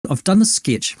I've done the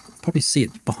sketch. Probably see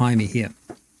it behind me here,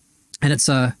 and it's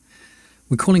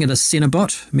we're calling it a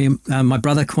Cinebot. My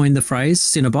brother coined the phrase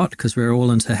Cinebot because we're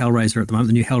all into Hellraiser at the moment,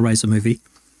 the new Hellraiser movie.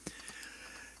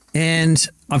 And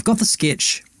I've got the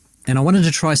sketch, and I wanted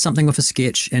to try something with a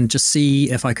sketch and just see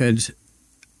if I could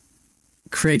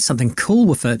create something cool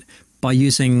with it by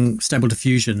using Stable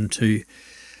Diffusion to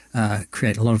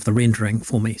create a lot of the rendering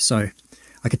for me. So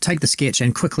I could take the sketch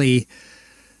and quickly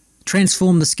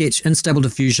transform the sketch in Stable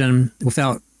Diffusion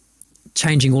without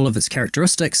changing all of its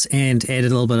characteristics, and added a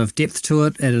little bit of depth to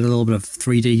it, added a little bit of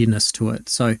 3D-ness to it.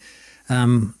 So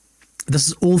this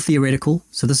is all theoretical.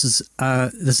 So this is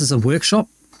a workshop.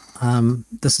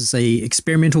 This is a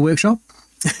experimental workshop.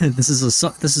 This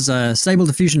is a Stable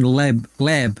Diffusion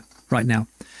lab right now.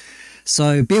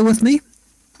 So bear with me.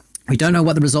 We don't know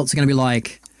what the results are going to be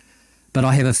like, but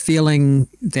I have a feeling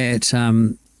that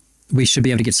we should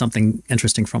be able to get something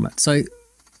interesting from it. So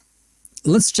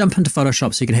let's jump into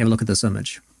Photoshop so you can have a look at this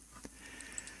image.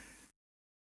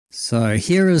 So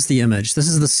here is the image. This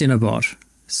is the Cinebot.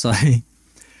 So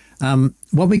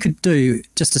what we could do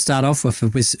just to start off with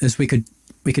is we could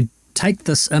take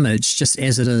this image just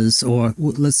as it is, or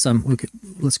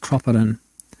let's crop it in.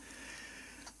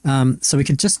 So we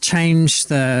could just change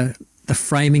the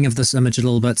framing of this image a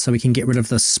little bit so we can get rid of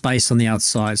the space on the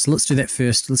outside. So let's do that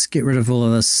first. Let's get rid of all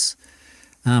of this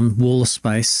wall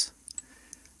space.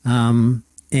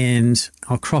 And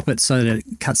I'll crop it so that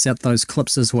it cuts out those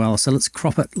clips as well. So let's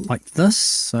crop it like this.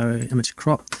 So image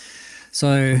crop.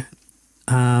 So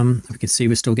we can see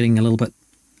we're still getting a little bit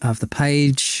of the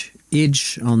page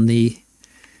edge on the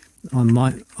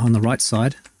right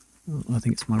side. I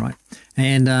think it's my right.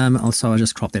 And also I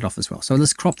just crop that off as well. So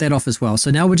let's crop that off as well.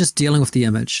 So now we're just dealing with the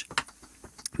image.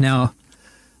 Now,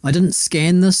 I didn't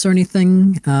scan this or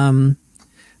anything,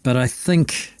 but I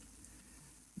think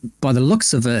by the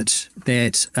looks of it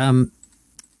that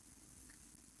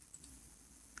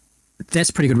that's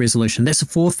pretty good resolution. That's a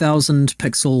 4,000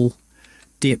 pixel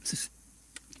depth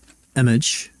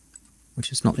image,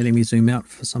 which is not letting me zoom out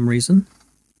for some reason.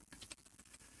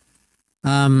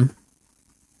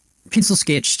 Pencil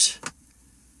sketched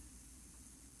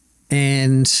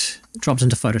and dropped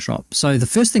into Photoshop. So the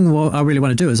first thing I really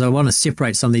want to do is I want to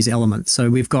separate some of these elements. So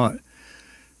we've got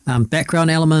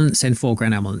background elements and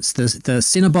foreground elements. The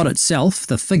Cinebot itself,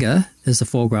 the figure, is the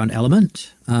foreground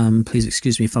element. Please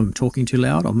excuse me if I'm talking too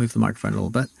loud. I'll move the microphone a little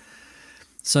bit.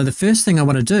 So the first thing I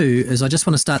want to do is I just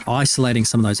want to start isolating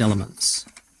some of those elements.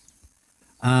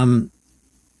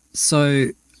 So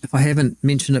if I haven't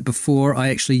mentioned it before, I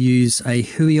actually use a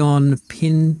Huion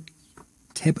pen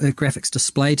graphics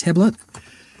display tablet.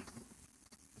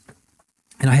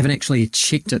 And I haven't actually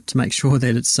checked it to make sure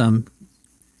that it's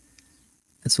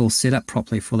all set up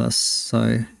properly for this.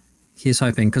 So here's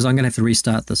hoping, because I'm going to have to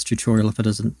restart this tutorial if it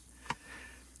isn't.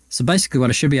 So basically what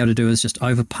I should be able to do is just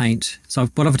overpaint. So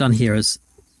what I've done here is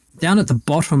down at the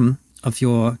bottom of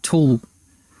your tool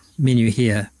menu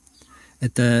here,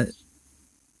 at the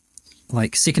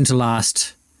second to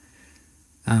last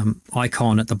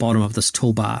icon at the bottom of this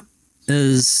toolbar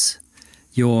is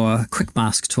your quick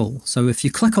mask tool. So if you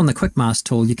click on the quick mask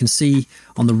tool, you can see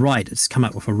on the right it's come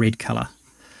up with a red color.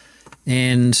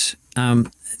 And then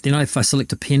if I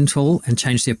select a pen tool and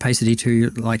change the opacity to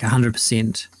like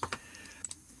 100%,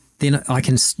 then I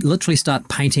can literally start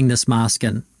painting this mask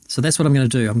in. So that's what I'm going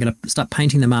to do. I'm going to start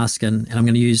painting the mask in, and I'm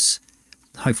going to use,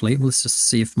 hopefully, let's just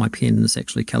see if my pen is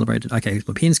actually calibrated. Okay,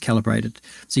 my pen's calibrated.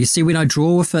 So you see when I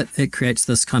draw with it, it creates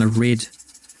this kind of red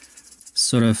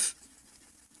sort of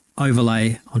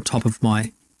overlay on top of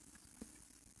my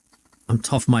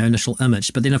initial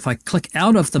image. But then if I click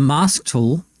out of the mask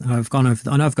tool, I know I've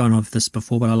gone over this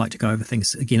before, but I like to go over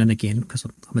things again and again because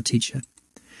I'm a teacher.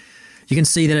 You can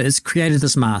see that it's created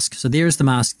this mask. So there is the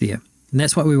mask there. And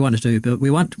that's what we want to do. But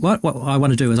what I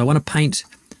want to do is I want to paint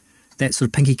that sort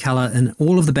of pinky color in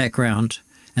all of the background,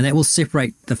 and that will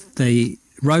separate the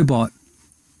robot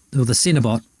or the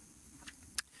Cinebot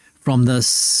from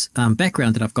this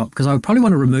background that I've got, because I would probably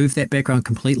want to remove that background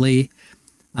completely.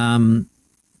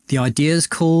 The idea is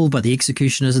cool, but the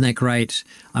execution isn't that great.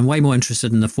 I'm way more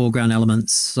interested in the foreground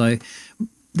elements. So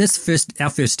that's our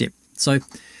first step. So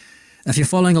if you're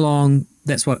following along,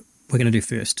 that's what we're going to do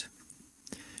first.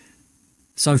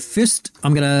 So first,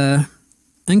 I'm going to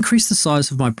increase the size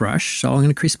of my brush. So I'm going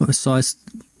to increase my size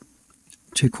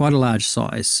to quite a large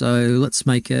size. So let's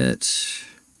make it,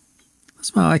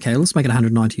 let's make it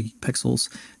 190 pixels.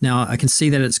 Now I can see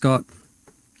that it's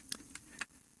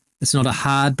not a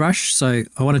hard brush, so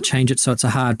I want to change it so it's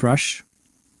a hard brush.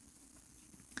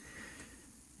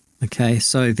 Okay,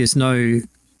 so there's no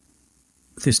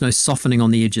softening on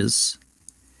the edges.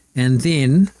 And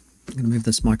then I'm going to move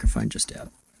this microphone just out.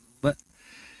 But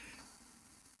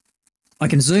I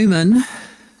can zoom in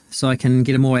so I can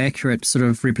get a more accurate sort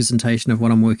of representation of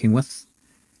what I'm working with.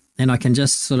 And I can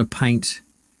just sort of paint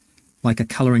like a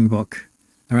coloring book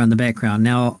around the background.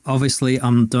 Now, obviously,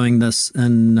 I'm doing this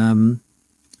in,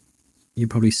 you're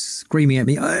probably screaming at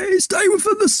me, hey, stay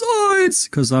within the sides,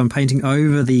 because I'm painting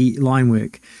over the line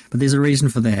work. But there's a reason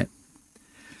for that.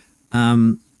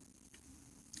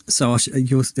 So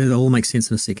it'll all make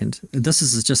sense in a second. This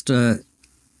is just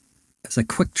it's a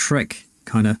quick trick,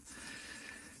 kind of,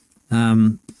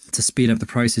 to speed up the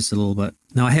process a little bit.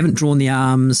 Now, I haven't drawn the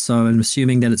arms, so I'm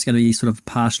assuming that it's going to be sort of a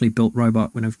partially built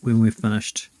robot when we're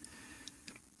finished.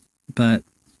 But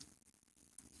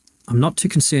I'm not too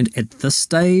concerned at this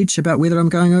stage about whether I'm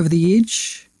going over the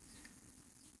edge,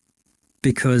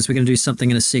 because we're going to do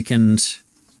something in a second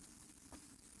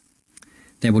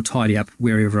that will tidy up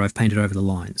wherever I've painted over the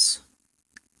lines.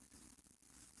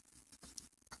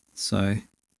 So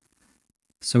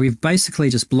we're basically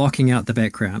just blocking out the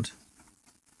background.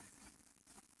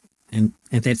 And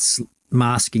that's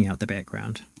masking out the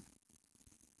background.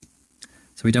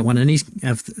 So we don't want any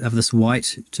of this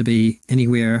white to be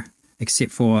anywhere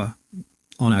except for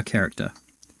on our character.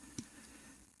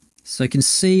 So you can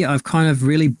see I've kind of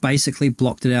really basically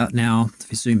blocked it out now. If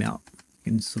you zoom out,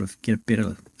 you can sort of get a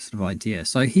better sort of idea.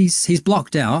 So he's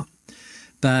blocked out,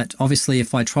 but obviously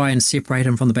if I try and separate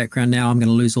him from the background now, I'm going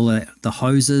to lose all the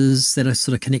hoses that are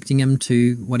sort of connecting him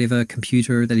to whatever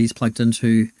computer that he's plugged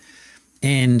into.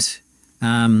 And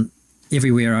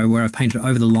everywhere where I've painted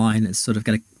over the line, it's sort of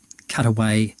going to cut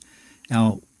away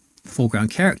our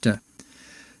foreground character.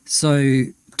 So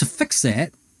to fix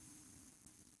that,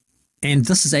 and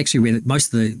this is actually where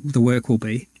most of the work will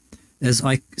be, is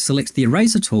I select the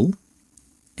eraser tool,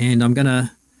 and I'm going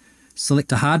to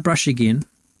select a hard brush again,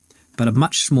 but a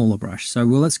much smaller brush. So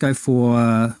let's go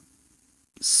for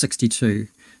 62.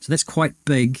 So that's quite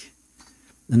big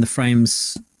in the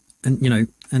frames, and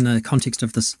in the context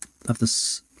of this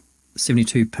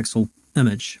 72 pixel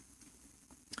image.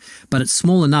 But it's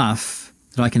small enough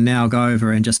that I can now go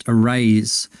over and just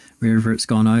erase wherever it's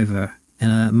gone over in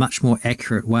a much more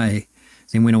accurate way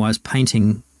than when I was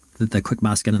painting the quick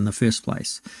mask in the first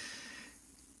place.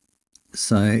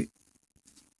 So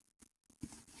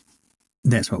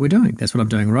that's what we're doing. That's what I'm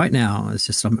doing right now. It's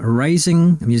just I'm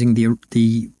erasing. I'm using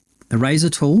the eraser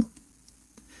tool,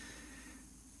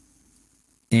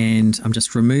 and I'm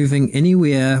just removing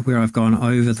anywhere where I've gone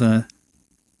over the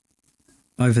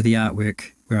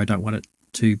artwork where I don't want it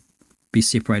to be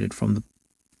separated from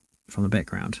the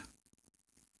background.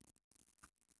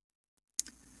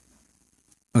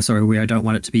 Oh, sorry, where I don't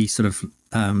want it to be sort of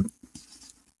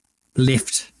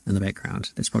left in the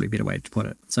background. That's probably a better way to put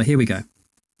it. So here we go.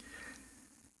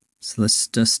 So let's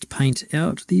just paint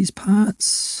out these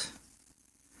parts.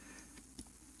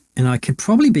 And I could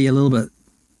probably be a little bit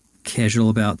casual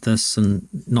about this and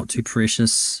not too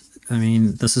precious. I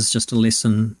mean, this is just a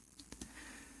lesson.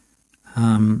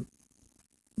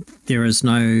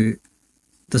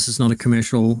 This is not a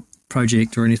commercial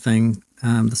project or anything.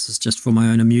 This is just for my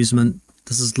own amusement.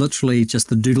 This is literally just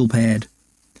the doodle pad,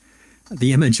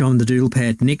 the image on the doodle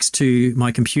pad next to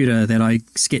my computer that I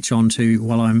sketch onto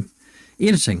while I'm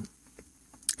editing,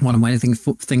 while I'm waiting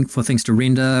for things to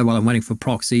render, while I'm waiting for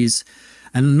proxies.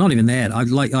 And not even that. I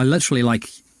literally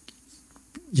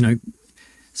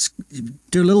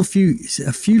do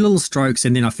a few little strokes,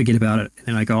 and then I forget about it, and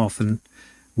then I go off and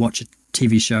watch a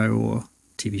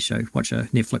watch a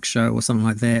Netflix show or something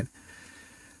like that,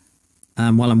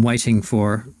 while I'm waiting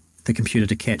for the computer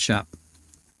to catch up.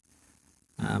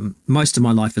 Most of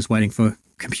my life is waiting for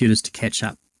computers to catch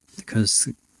up, because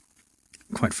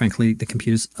quite frankly, the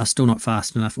computers are still not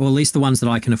fast enough, or at least the ones that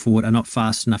I can afford are not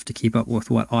fast enough to keep up with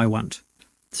what I want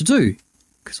to do,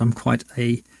 because I'm quite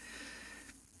a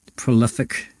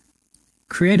prolific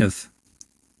creative.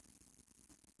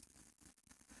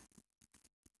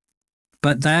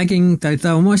 But they're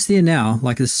almost there now.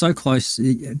 Like, it's so close.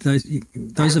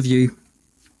 Those of you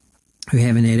who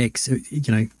haven't had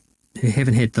who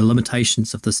haven't had the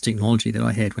limitations of this technology that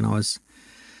I had when I was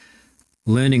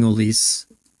learning how to use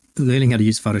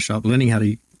Photoshop, learning how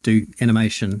to do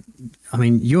animation. I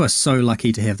mean, you are so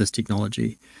lucky to have this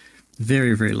technology.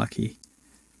 Very, very lucky.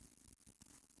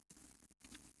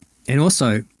 And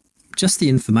also, just the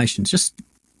information, just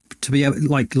to be able,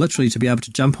 literally to be able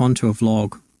to jump onto a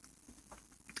vlog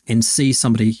and see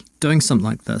somebody doing something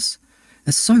like this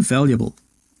is so valuable.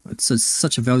 It's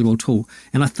such a valuable tool.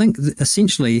 And I think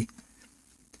essentially,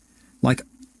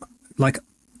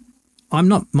 I'm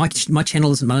not, my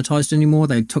channel isn't monetized anymore.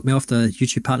 They took me off the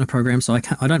YouTube partner program, so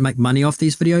I don't make money off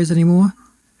these videos anymore.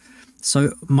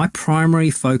 So my primary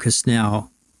focus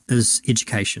now is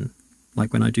education.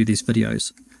 Like when I do these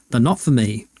videos, they're not for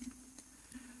me.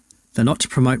 They're not to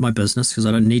promote my business, because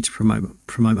I don't need to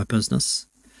promote my business.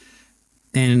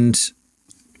 And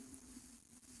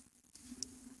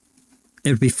it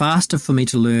would be faster for me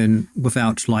to learn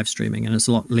without live streaming, and it's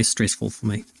a lot less stressful for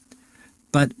me.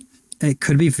 But it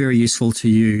could be very useful to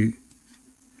you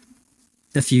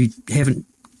if you haven't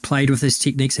played with these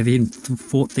techniques, have you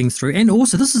thought things through. And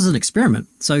also, this is an experiment.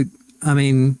 So, I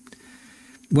mean,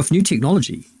 with new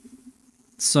technology.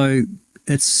 So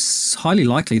it's highly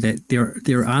likely that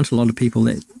there aren't a lot of people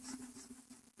that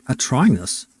are trying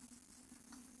this.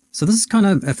 So this is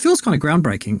it feels kind of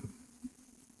groundbreaking.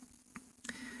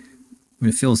 I mean,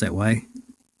 it feels that way.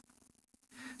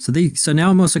 So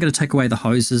now I'm also going to take away the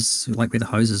hoses, like where the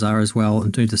hoses are as well,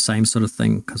 and do the same sort of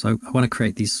thing, because I want to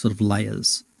create these sort of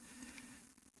layers.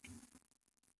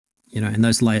 And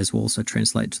those layers will also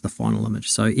translate to the final image.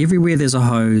 So everywhere there's a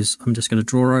hose, I'm just going to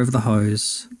draw over the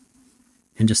hose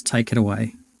and just take it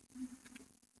away.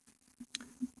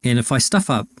 And if I stuff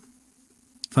up,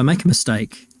 if I make a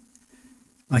mistake,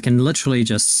 I can literally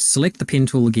just select the pen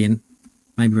tool again,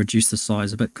 maybe reduce the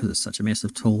size a bit because it's such a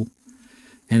massive tool,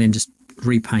 and then just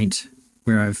repaint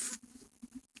where I've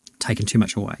taken too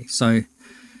much away. So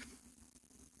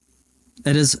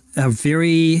it is a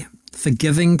very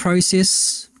forgiving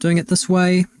process doing it this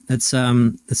way. It's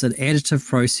an additive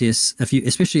process,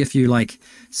 especially if you like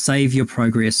save your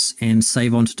progress and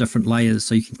save onto different layers,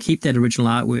 so you can keep that original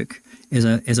artwork as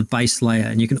a base layer,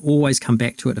 and you can always come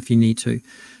back to it if you need to.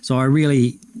 So I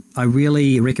really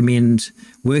recommend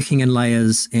working in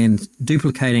layers and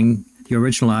duplicating the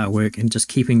original artwork and just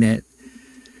keeping that.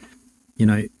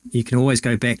 You can always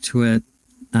go back to it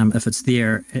if it's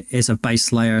there as a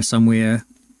base layer somewhere.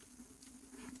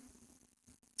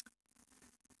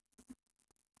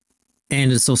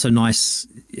 And it's also nice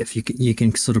if you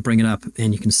can sort of bring it up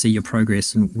and you can see your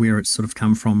progress and where it's sort of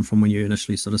come from when you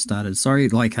initially sort of started. Sorry,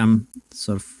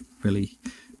 sort of really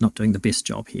not doing the best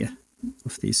job here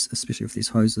with these, especially with these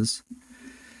hoses.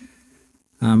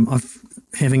 I'm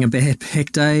having a bad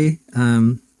back day.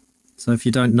 So if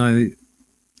you don't know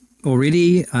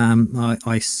already,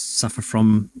 I suffer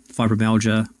from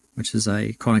fibromyalgia, which is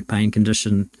a chronic pain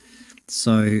condition.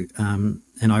 So, and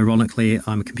ironically,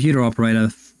 I'm a computer operator,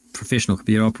 professional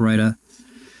computer operator.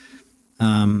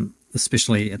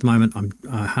 Especially at the moment, I'm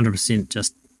 100%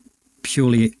 just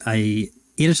purely a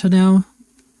editor now.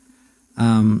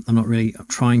 I'm not really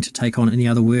trying to take on any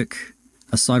other work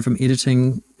aside from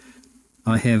editing.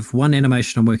 I have one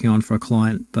animation I'm working on for a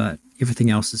client, but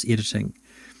everything else is editing.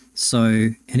 So,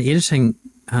 and editing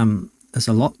is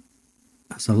a lot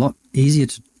easier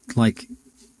to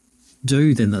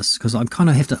do than this, because I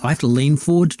have to lean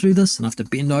forward to do this, and I have to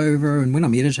bend over, and when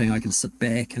I'm editing I can sit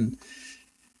back and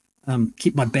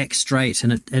keep my back straight,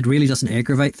 and it really doesn't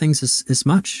aggravate things as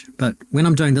much. But when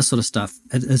I'm doing this sort of stuff,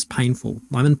 it is painful.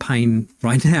 I'm in pain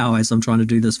right now as I'm trying to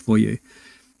do this for you,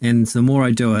 and the more I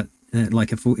do it,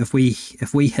 if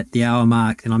we hit the hour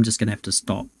mark, then I'm just going to have to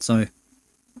stop. So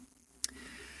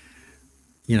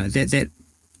that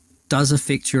does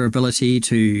affect your ability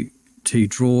to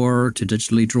draw, to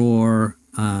digitally draw,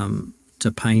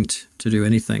 to paint, to do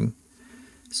anything.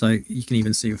 So you can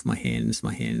even see with my hands,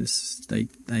 they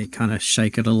kind of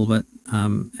shake a little bit,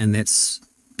 and that's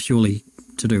purely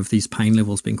to do with these pain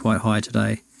levels being quite high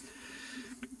today.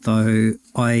 Though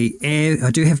I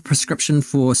do have a prescription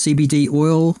for CBD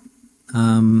oil,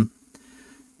 and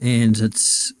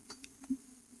it's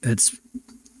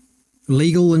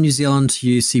legal in New Zealand to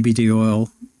use CBD oil.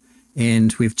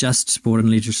 And we've just brought in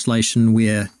legislation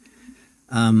where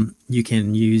you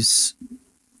can use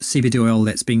CBD oil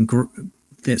that's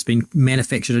been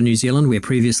manufactured in New Zealand, where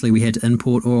previously we had to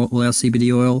import all our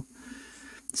CBD oil.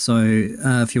 So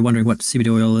if you're wondering what CBD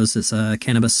oil is, it's a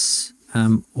cannabis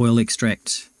oil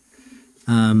extract,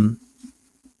 and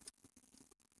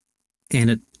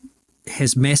it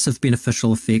has massive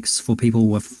beneficial effects for people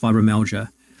with fibromyalgia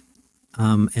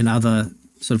and other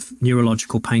sort of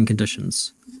neurological pain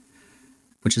conditions,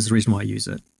 which is the reason why I use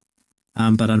it.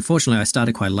 But unfortunately, I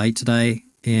started quite late today,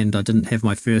 and I didn't have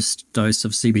my first dose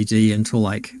of CBD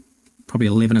until probably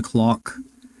 11 o'clock.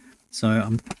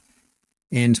 So,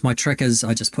 and my trick is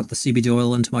I just put the CBD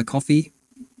oil into my coffee.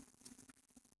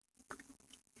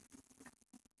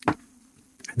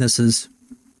 This is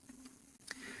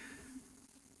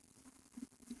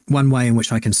one way in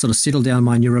which I can sort of settle down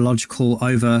my neurological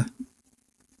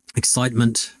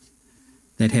excitement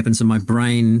that happens in my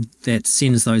brain that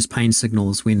sends those pain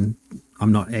signals when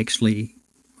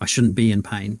I shouldn't be in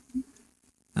pain.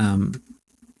 I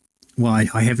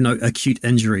have no acute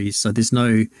injuries, so there's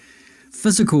no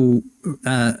physical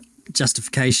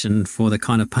justification for the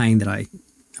kind of pain that I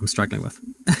am struggling with.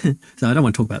 So I don't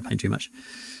want to talk about pain too much.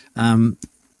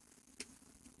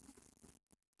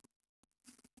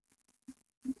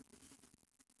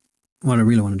 What I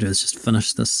really want to do is just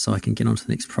finish this so I can get on to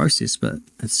the next process, but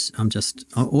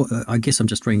I guess I'm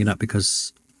just bringing it up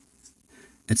because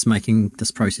it's making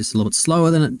this process a little bit slower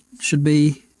than it should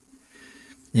be.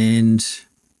 And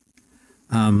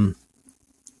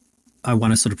I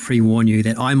want to sort of pre-warn you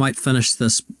that I might finish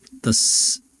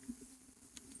this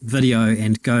video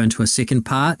and go into a second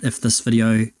part if this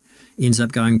video ends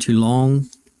up going too long,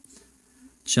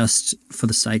 just for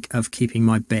the sake of keeping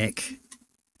my back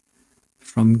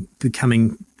from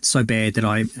becoming so bad that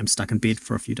I am stuck in bed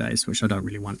for a few days, which I don't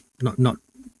really want. Not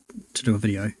to do a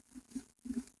video,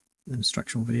 an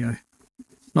instructional video,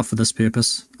 not for this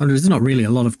purpose. I mean, there's not really a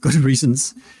lot of good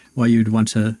reasons why you'd want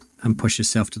to push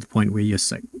yourself to the point where you're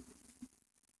sick.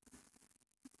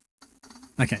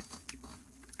 Okay,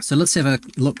 so let's have a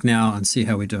look now and see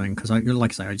how we're doing, because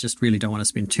like I say, I just really don't want to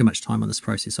spend too much time on this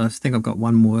process. So I think I've got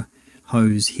one more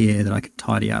hose here that I could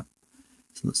tidy up.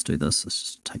 So let's do this. Let's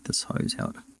just take this hose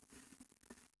out.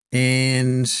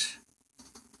 And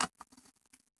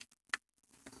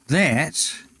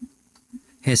that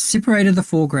has separated the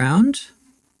foreground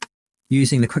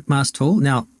using the quick mask tool.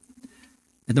 Now,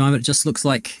 at the moment, it just looks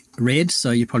like red.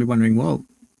 So you're probably wondering, well,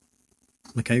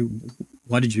 okay,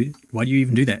 why do you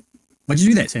even do that? Why'd you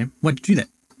do that, Sam? Why'd you do that?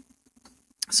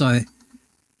 So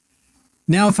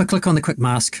now if I click on the quick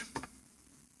mask,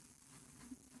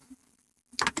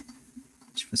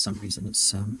 which for some reason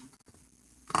it's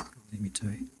let me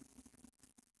do.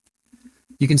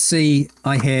 You can see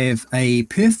I have a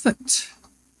perfect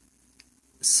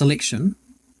selection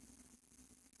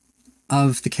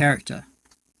of the character,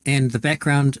 and the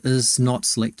background is not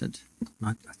selected.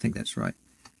 I think that's right.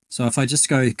 So if I just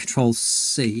go Control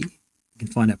C, you can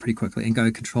find out pretty quickly, and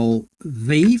go Control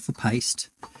V for paste,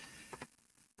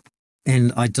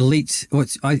 and I delete, or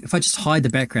if I just hide the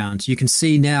background, you can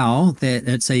see now that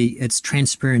it's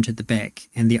transparent at the back,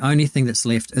 and the only thing that's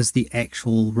left is the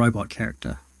actual robot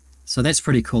character. So that's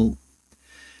pretty cool.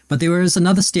 But there is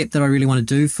another step that I really want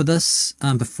to do for this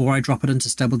before I drop it into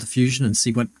Stable Diffusion and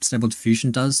see what Stable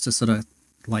Diffusion does to sort of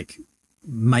like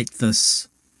make this,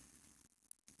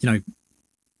 you know,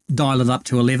 dial it up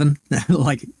to 11,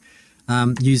 like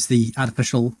use the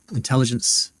artificial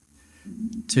intelligence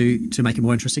to make it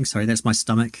more interesting. Sorry, that's my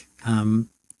stomach.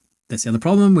 That's the other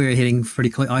problem. We're heading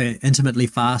pretty intimately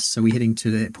fast, so we're heading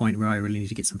to that point where I really need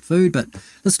to get some food, but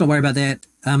let's not worry about that.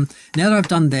 Now that I've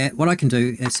done that, what I can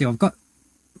do is, see, I've got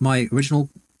my original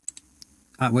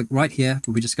artwork right here,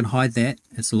 but we're just going to hide that.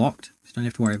 It's locked, so don't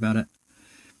have to worry about it.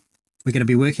 We're going to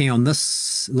be working on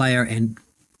this layer and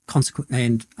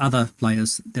other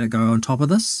layers that go on top of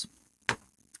this.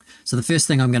 So the first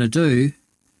thing I'm going to do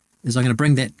is I'm going to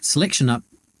bring that selection up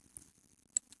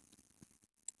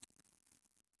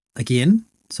again.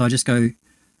 So I just go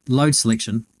load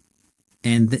selection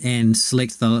and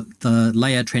select the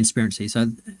layer transparency.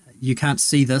 So you can't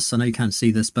see this. I know you can't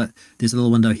see this, but there's a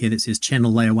little window here that says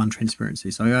channel layer 1 transparency.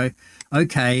 So I go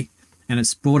OK, and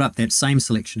it's brought up that same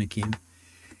selection again.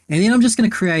 And then I'm just going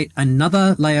to create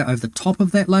another layer over the top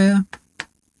of that layer.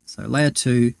 So layer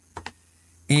 2,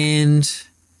 and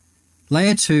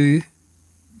layer 2,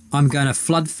 I'm going to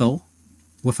flood fill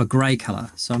with a gray color.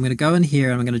 So I'm going to go in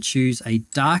here and I'm going to choose a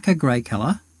darker gray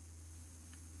color.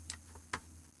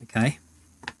 Okay.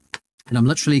 And I'm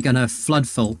literally going to flood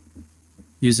fill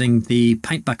using the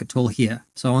paint bucket tool here.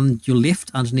 So on your left,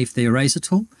 underneath the eraser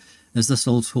tool, is this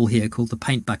little tool here called the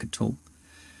paint bucket tool.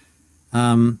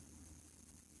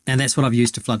 And that's what I've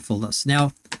used to flood fill this.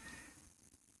 Now,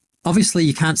 obviously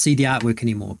you can't see the artwork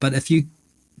anymore, but if you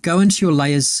go into your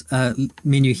layers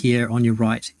menu here on your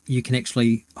right, you can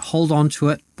actually hold on to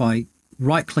it by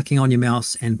right-clicking on your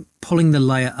mouse and pulling the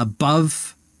layer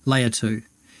above layer 2.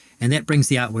 And that brings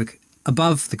the artwork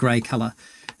above the grey colour.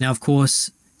 Now, of course,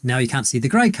 now you can't see the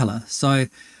grey colour, so,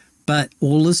 but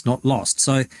all is not lost.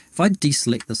 So if I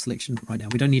deselect the selection right now,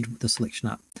 we don't need the selection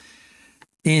up,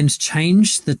 and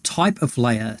change the type of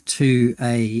layer to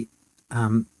a,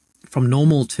 from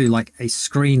normal to like a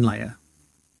screen layer.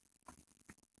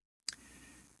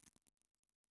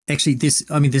 Actually, there's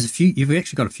a few, you've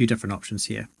actually got a few different options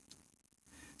here.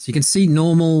 So you can see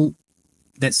normal,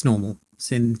 that's normal.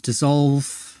 So then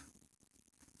dissolve,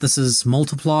 this is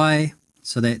multiply,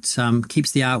 so that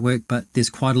keeps the artwork, but there's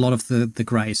quite a lot of the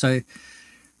gray. So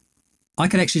I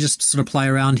could actually just sort of play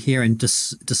around here and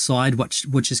decide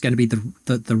which is going to be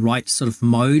the right sort of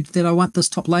mode that I want this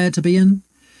top layer to be in.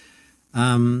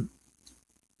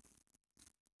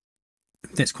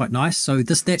 that's quite nice. So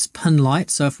that's pin light.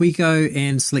 So if we go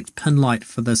and select pin light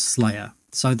for this layer,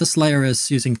 so this layer is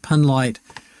using pin light,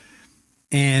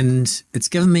 and it's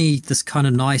given me this kind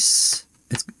of nice,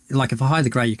 it's like if I hide the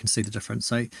gray, you can see the difference.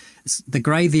 So the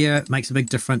gray there makes a big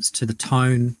difference to the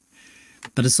tone,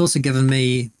 but it's also given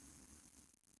me,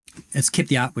 it's kept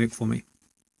the artwork for me.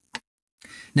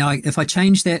 Now, if I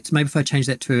change that, maybe if I change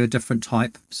that to a different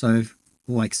type, so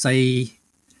like say,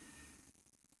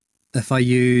 if I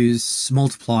use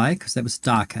multiply, because that was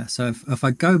darker. So if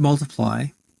I go multiply,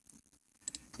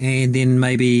 and then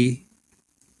maybe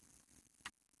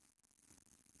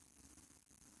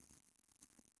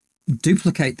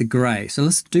duplicate the gray. So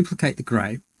let's duplicate the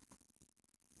gray.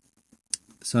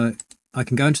 So I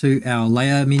can go into our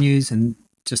layer menus and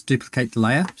just duplicate the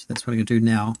layer. So that's what I'm going to do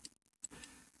now.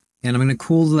 And I'm going to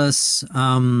call this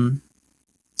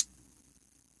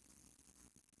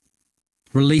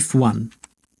Relief 1.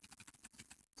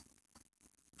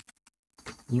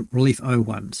 Relief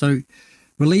 01. So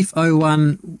Relief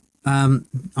 01, I'm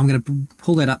going to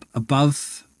pull that up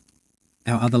above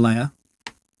our other layer.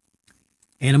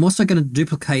 And I'm also going to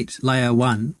duplicate layer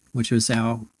 1, which is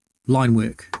our line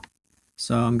work.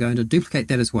 So I'm going to duplicate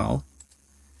that as well.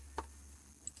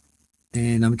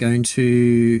 And I'm going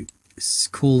to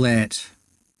call that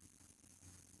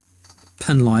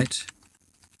pin light.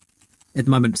 At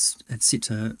the moment it's set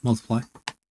to multiply.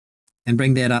 And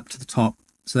bring that up to the top.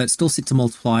 So that's still set to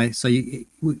multiply. So you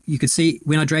could see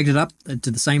when I dragged it up, it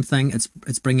did the same thing.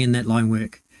 It's bringing in that line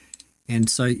work. And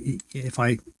so if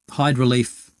I hide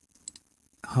relief,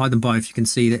 hide them both, you can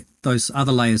see that those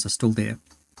other layers are still there.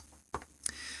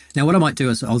 Now what I might do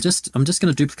is I'm just going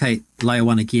to duplicate layer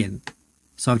 1 again.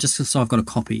 So I've got a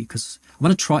copy, because I'm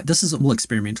going to try. This is all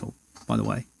experimental, by the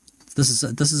way. This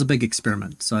is a big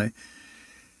experiment. So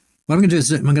what I'm going to do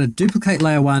is I'm going to duplicate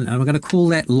layer 1, and I'm going to call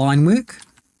that line work.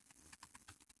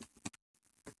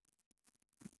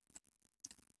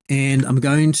 And I'm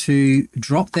going to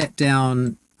drop that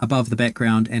down above the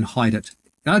background and hide it.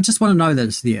 I just want to know that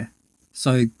it's there,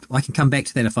 so I can come back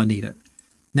to that if I need it.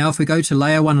 Now if we go to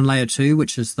layer 1 and layer 2,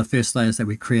 which is the first layers that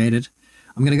we created,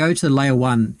 I'm going to go to layer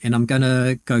 1 and I'm going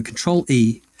to go Control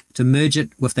E to merge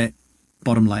it with that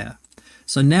bottom layer.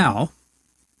 So now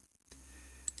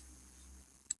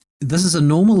this is a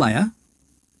normal layer,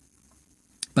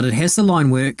 but it has the line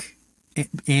work,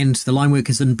 and the line work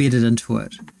is embedded into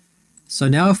it. So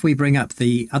now if we bring up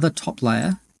the other top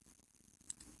layer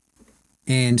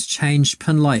and change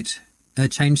pin light,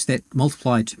 change that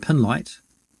multiply to pin light,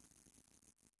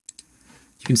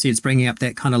 you can see it's bringing up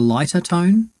that kind of lighter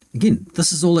tone. Again,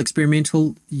 this is all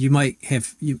experimental. You might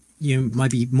have, you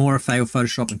might be more a fail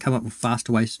Photoshop and come up with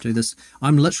faster ways to do this.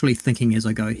 I'm literally thinking as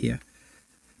I go here.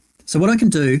 So what I can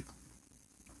do,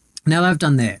 now that I've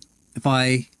done that, if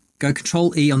I go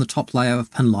Control E on the top layer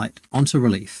of pin light onto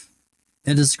relief,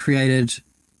 it has created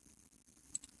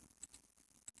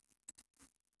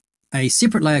a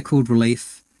separate layer called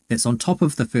relief that's on top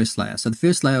of the first layer. So the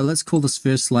first layer, let's call this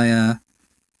first layer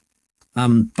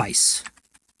base.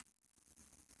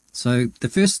 So the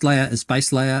first layer is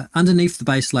base layer. Underneath the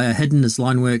base layer, hidden is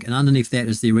line work, and underneath that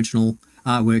is the original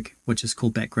artwork, which is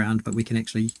called background, but we can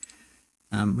actually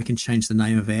we can change the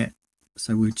name of that.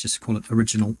 So we'll just call it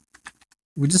original.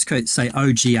 We'll just say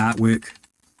OG artwork.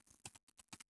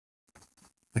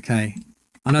 Okay,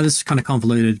 I know this is kind of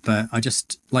convoluted, but I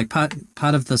just like part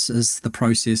of this is the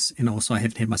process, and also I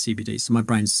haven't had my CBD, so my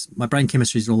brain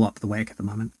chemistry is all up the whack at the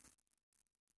moment.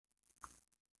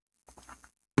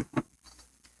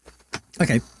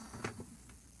 Okay,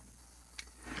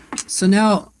 so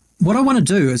now what I want to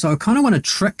do is I kind of want to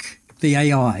trick the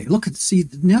AI. Look, see,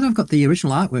 now that I've got the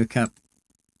original artwork up,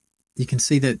 you can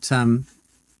see that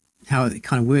how it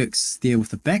kind of works there with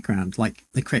the background, like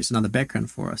it creates another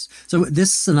background for us. So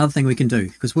this is another thing we can do,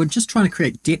 because we're just trying to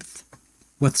create depth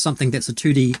with something that's a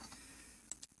 2D,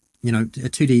 you know, a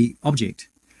 2D object.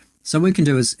 So what we can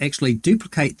do is actually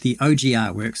duplicate the OG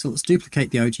artwork. So let's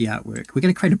duplicate the OG artwork. We're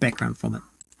going to create a background from it.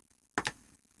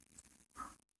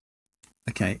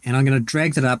 Okay, and I'm going to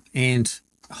drag that up and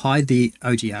hide the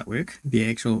OG artwork, the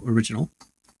actual original.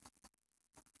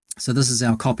 So this is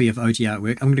our copy of OG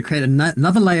artwork. I'm going to create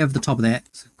another layer of the top of that.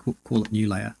 So call it new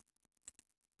layer.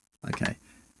 Okay,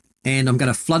 and I'm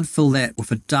going to flood fill that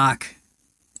with a dark,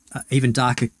 even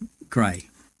darker grey.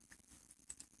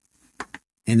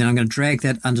 And then I'm going to drag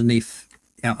that underneath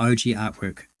our OG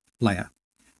artwork layer.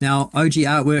 Now OG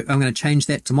artwork, I'm going to change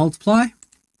that to multiply.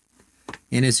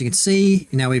 And as you can see,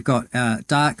 now we've got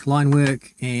dark line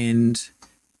work, and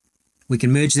we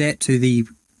can merge that to the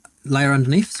layer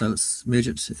underneath. So let's merge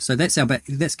it. So that's going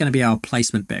to be our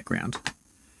placement background.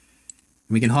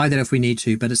 We can hide that if we need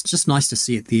to, but it's just nice to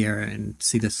see it there and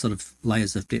see the sort of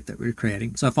layers of depth that we're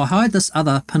creating. So if I hide this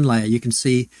other pin layer, you can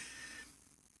see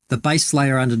the base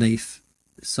layer underneath.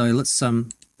 So let's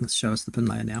show us the pin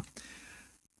layer now.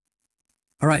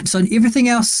 All right, so everything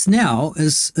else now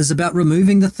is about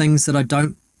removing the things that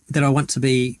I want to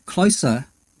be closer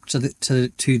to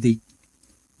the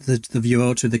viewer,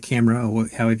 or to the camera, or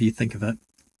however you think of it,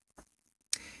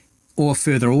 or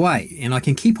further away. And I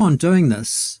can keep on doing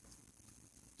this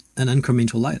in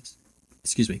incremental layers.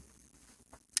 Excuse me,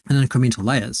 in incremental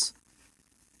layers.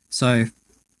 So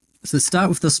let's start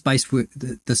with this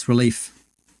this relief.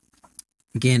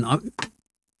 Again,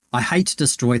 I hate to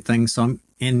destroy things,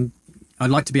 and I'd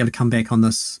like to be able to come back on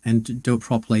this and do it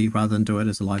properly rather than do it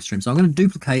as a live stream. So I'm going to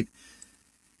duplicate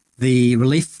the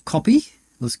relief copy.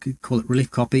 Let's call it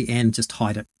relief copy, and just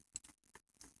hide it,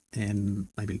 and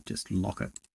maybe just lock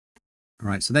it. All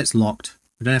right, so that's locked.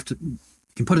 We don't have to. You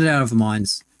can put it out of our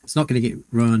minds. It's not going to get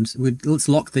ruined. Let's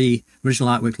lock the original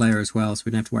artwork layer as well, so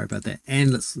we don't have to worry about that.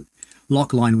 And let's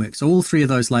lock line work. So all three of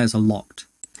those layers are locked,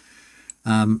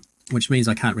 which means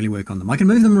I can't really work on them. I can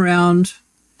move them around,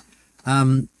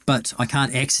 but I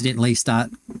can't accidentally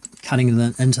start cutting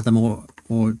them into them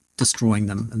or destroying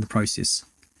them in the process.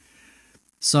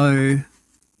 So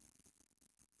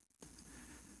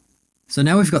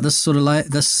now we've got this sort of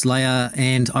this layer,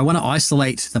 and I want to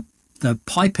isolate the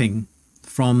piping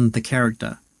from the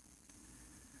character.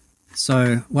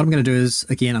 So what I'm going to do is,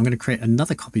 again, I'm going to create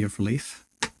another copy of relief.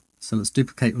 So let's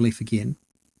duplicate relief again.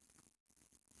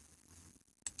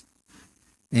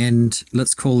 And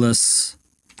let's call this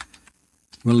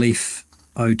relief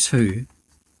 02,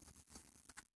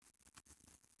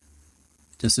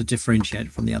 just to differentiate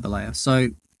it from the other layer. So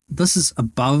this is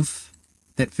above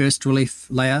that first relief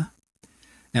layer.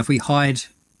 Now if we hide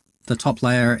the top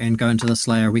layer and go into this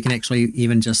layer, we can actually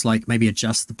even just like maybe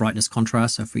adjust the brightness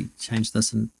contrast. So if we change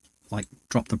this and like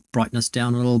drop the brightness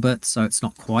down a little bit so it's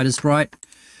not quite as bright,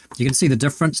 you can see the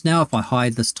difference now if I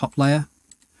hide this top layer.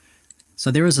 So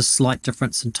there is a slight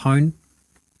difference in tone.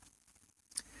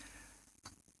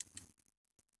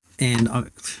 And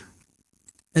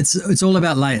it's all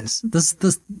about layers. This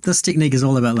technique is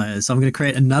all about layers. So I'm going to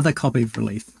create another copy of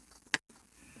relief.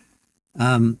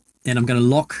 And I'm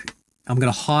going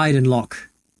to hide and lock.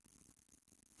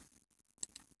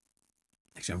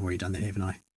 Actually, I've already done that, haven't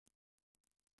I?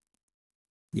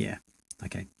 Yeah.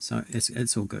 Okay. So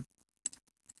it's all good.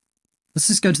 Let's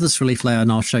just go to this relief layer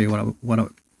and I'll show you what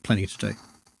I'm planning to do.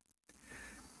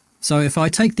 So if I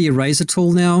take the eraser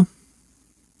tool now,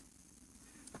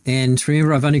 and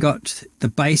remember I've only got the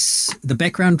base, the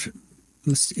background,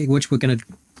 which we're going to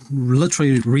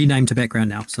literally rename to background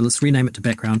now. So let's rename it to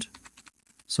background.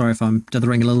 Sorry if I'm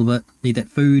dithering a little bit. Need that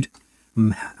food.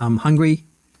 I'm hungry.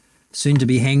 Soon to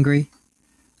be hangry.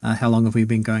 How long have we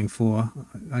been going for?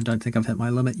 I don't think I've hit my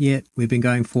limit yet. We've been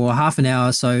going for half an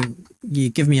hour, so you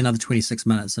give me another 26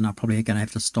 minutes and I'm probably going to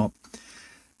have to stop.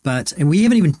 And we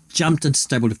haven't even jumped into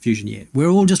Stable Diffusion yet. We're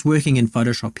all just working in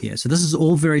Photoshop here. So this is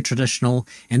all very traditional,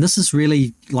 and this is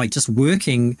really like just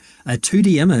working a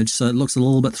 2D image so it looks a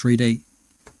little bit 3D.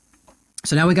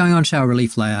 So now we're going on to our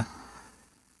relief layer.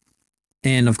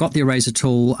 And I've got the eraser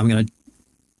tool. I'm going to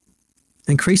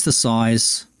increase the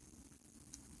size.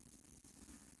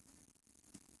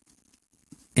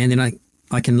 And then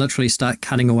I can literally start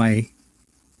cutting away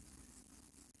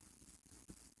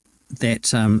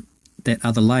that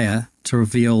other layer to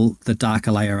reveal the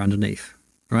darker layer underneath,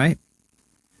 right?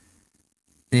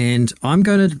 And I'm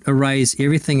going to erase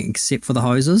everything except for the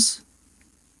hoses.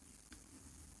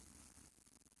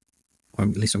 Or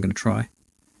at least I'm going to try.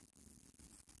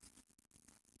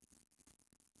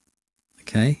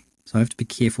 Okay, so I have to be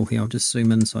careful here. I'll just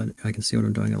zoom in so I can see what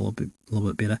I'm doing a little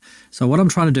bit better. So what I'm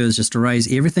trying to do is just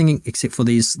erase everything except for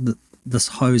this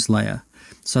hose layer,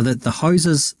 so that the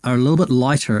hoses are a little bit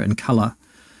lighter in color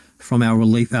from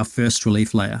our first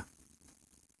relief layer.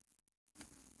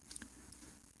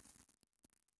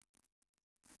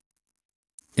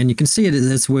 And you can see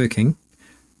it's working.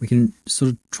 We can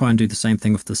sort of try and do the same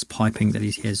thing with this piping that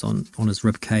he has on his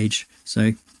rib cage.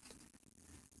 So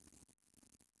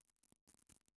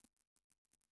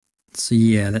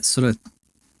yeah, that's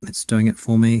doing it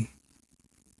for me.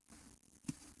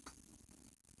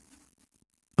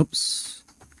 Oops.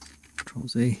 Control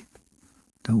Z.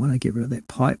 Don't want to get rid of that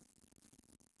pipe.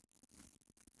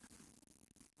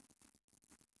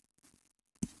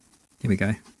 There we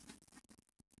go.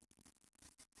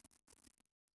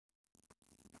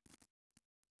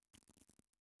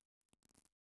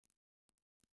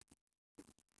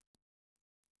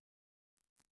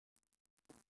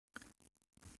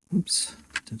 Oops,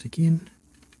 did it again.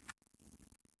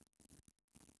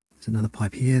 There's another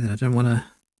pipe here that I don't want to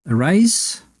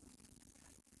erase.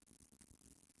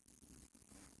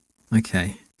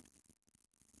 Okay.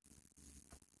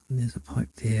 And there's a pipe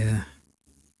there.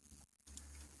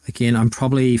 Again, I'm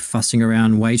probably fussing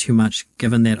around way too much,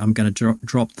 given that I'm going to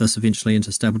drop this eventually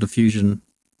into Stable Diffusion.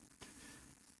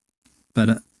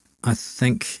 But I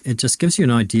think it just gives you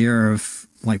an idea of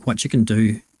like what you can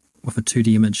do with a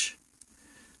 2D image.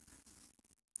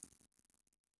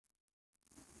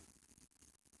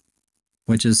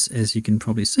 Which is, as you can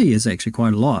probably see, is actually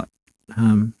quite a lot.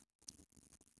 So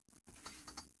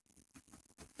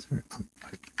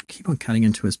I keep on cutting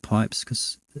into his pipes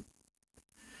because,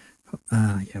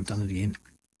 yeah, I've done it again.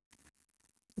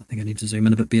 I think I need to zoom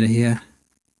in a bit better here.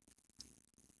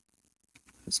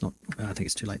 It's not, I think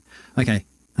it's too late. Okay,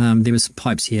 there was some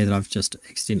pipes here that I've just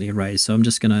accidentally erased, so I'm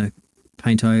just going to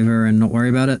paint over and not worry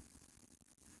about it.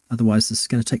 Otherwise, this is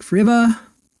going to take forever.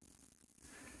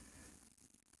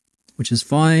 Which is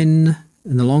fine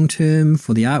in the long term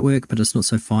for the artwork, but it's not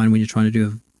so fine when you're trying to do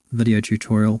a video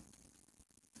tutorial.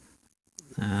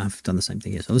 I've done the same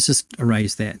thing here, so let's just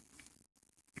erase that.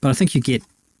 But I think you get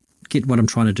what I'm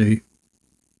trying to do.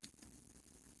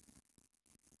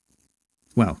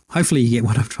 Well, hopefully you get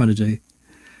what I'm trying to do.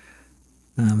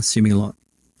 I'm assuming a lot.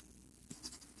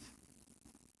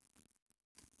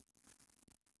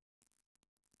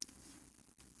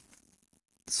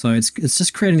 So it's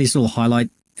just creating these little highlight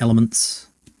elements.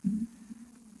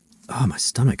 Oh, my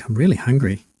stomach. I'm really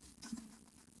hungry.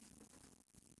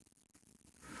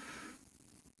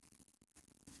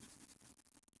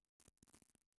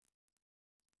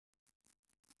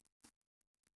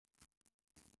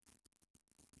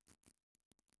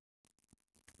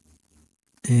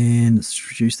 And let's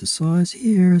reduce the size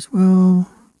here as well,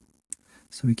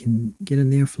 so we can get in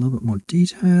there for a little bit more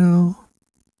detail.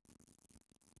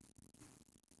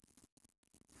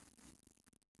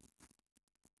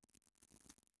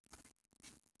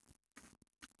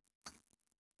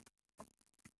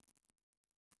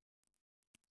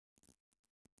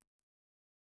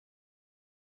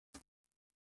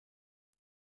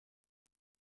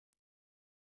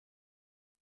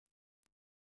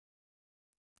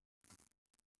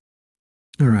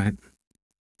 All right.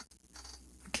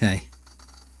 Okay.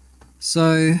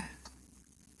 So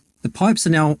the pipes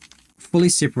are now fully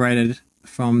separated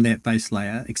from that base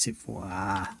layer, except for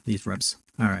these ribs.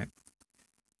 All right.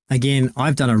 Again,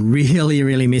 I've done a really,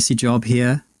 really messy job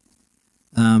here.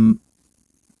 I'm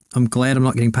glad I'm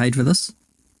not getting paid for this.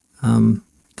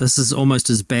 This is almost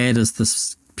as bad as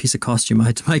this piece of costume I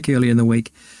had to make earlier in the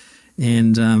week.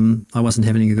 And I wasn't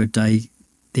having a good day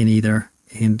then either.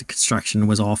 And construction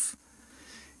was off.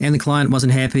 And the client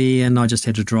wasn't happy, and I just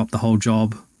had to drop the whole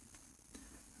job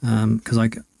because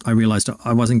I realized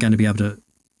I wasn't going to be able to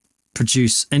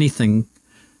produce anything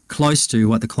close to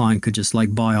what the client could just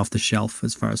like buy off the shelf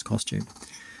as far as costume.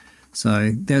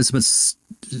 So that was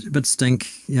a bit stink.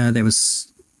 Yeah, there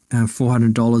was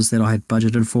 $400 that I had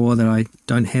budgeted for that I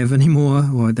don't have anymore,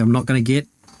 or that I'm not going to get.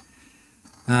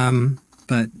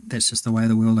 But that's just the way of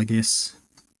the world, I guess.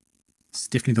 It's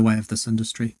definitely the way of this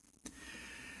industry.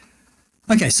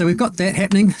 Okay, so we've got that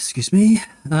happening, excuse me.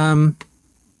 And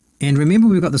remember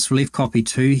we've got this relief copy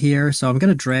 2 here, so I'm going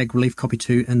to drag relief copy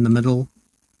 2 in the middle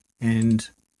and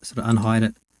sort of unhide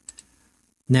it.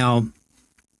 Now,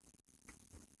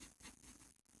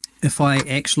 if I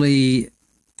actually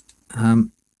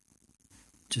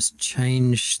just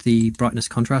change the brightness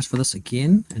contrast for this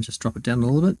again and just drop it down a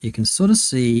little bit, you can sort of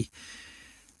see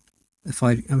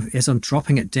as I'm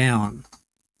dropping it down,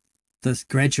 the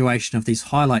graduation of these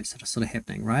highlights that are sort of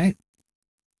happening, right?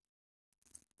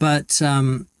 But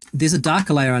there's a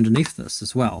darker layer underneath this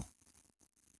as well.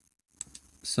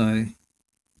 So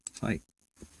if I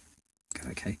go,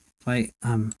 okay, if I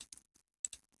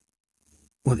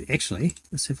well, actually,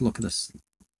 let's have a look at this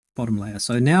bottom layer.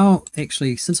 So now,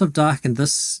 actually, since I've darkened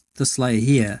this layer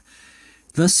here,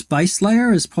 this base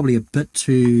layer is probably a bit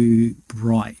too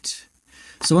bright.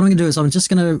 So what I'm going to do is I'm just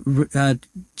going to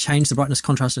change the brightness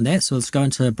contrast in that. So let's go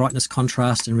into brightness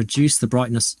contrast and reduce the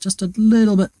brightness just a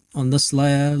little bit on this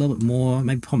layer, a little bit more,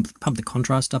 maybe pump the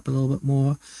contrast up a little bit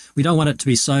more. We don't want it to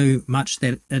be so much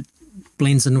that it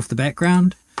blends in with the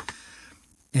background.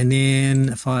 And then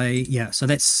if yeah, so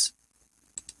that's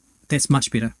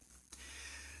much better.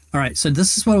 All right, so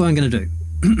this is what I'm going to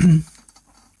do.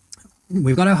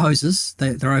 We've got our hoses,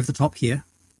 they're over the top here.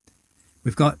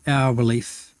 We've got our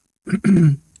relief.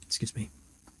 Excuse me,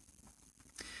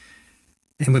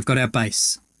 and we've got our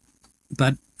base,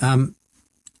 but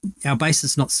our base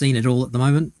is not seen at all at the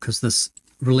moment because this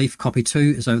relief copy 2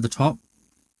 is over the top.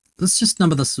 Let's just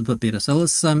number this a bit better. So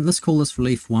let's call this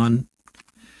relief 1.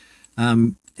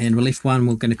 And relief 1,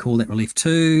 we're going to call that relief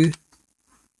 2.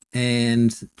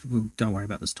 And don't worry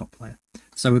about this top layer.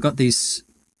 So we've got these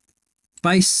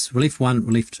base, relief 1,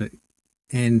 relief 2.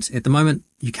 And at the moment,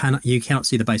 you cannot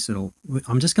see the base at all.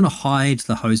 I'm just going to hide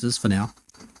the hoses for now.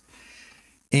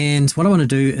 And what I want to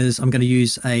do is I'm going to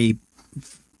use a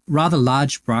rather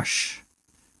large brush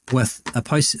with a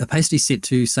opacity set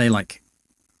to, say, like,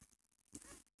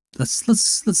 let's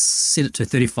set it to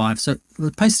 35. So the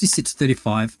opacity set to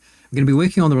 35. I'm going to be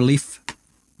working on the relief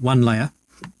 1 layer.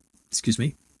 Excuse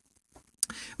me.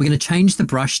 We're going to change the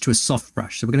brush to a soft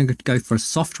brush. So we're going to go for a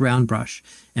soft round brush,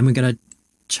 and we're going to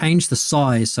change the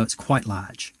size so it's quite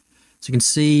large. So you can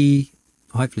see,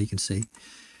 hopefully you can see,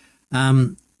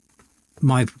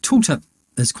 my tooltip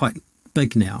is quite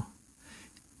big now,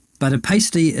 but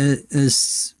opacity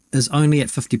is only at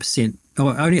 50%,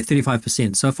 or only at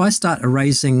 35%. So if I start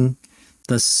erasing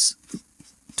this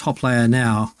top layer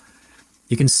now,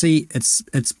 you can see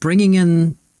it's bringing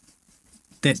in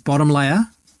that bottom layer,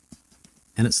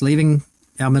 and it's leaving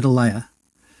our middle layer,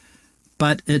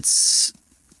 but it's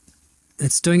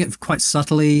doing it quite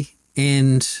subtly,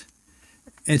 and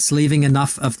it's leaving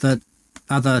enough of the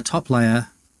other top layer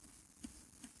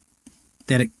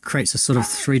that it creates a sort of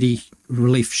 3D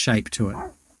relief shape to it.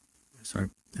 So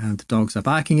the dogs are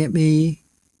barking at me.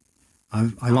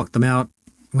 I locked them out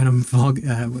when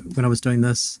when I was doing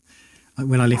this.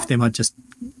 When I left them, I just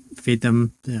fed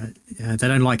them. They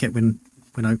don't like it when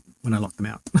I lock them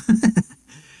out.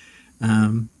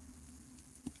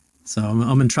 So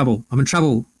I'm in trouble. I'm in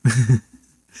trouble.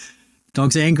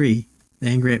 Dog's angry.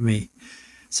 They're angry at me.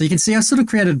 So you can see I sort of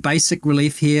created basic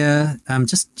relief here,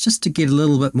 just to get a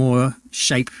little bit more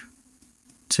shape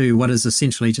to what is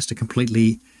essentially just a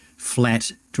completely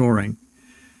flat drawing,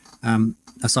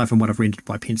 aside from what I've rendered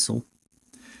by pencil.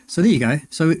 So there you go.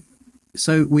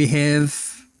 So we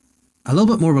have a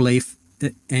little bit more relief,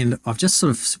 and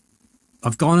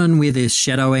I've gone in where there's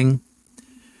shadowing,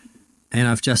 and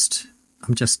I'm just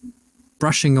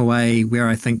brushing away where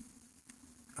I think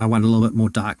I want a little bit more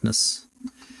darkness.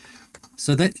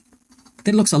 So that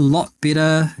looks a lot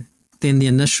better than the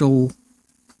initial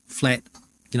flat,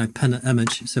 pin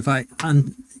image. So if I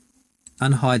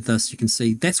unhide this, you can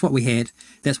see that's what we had.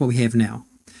 That's what we have now.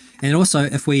 And also,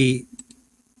 if we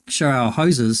show our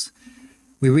hoses,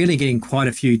 we're really getting quite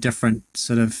a few different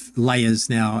sort of layers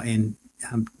now, and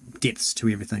depths to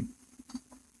everything.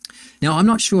 Now, I'm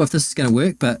not sure if this is going to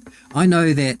work, but I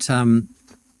know that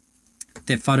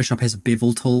that Photoshop has a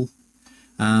bevel tool.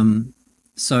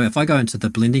 So if I go into the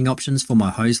blending options for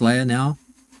my hose layer now,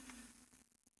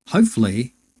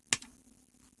 hopefully,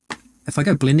 if I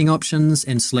go blending options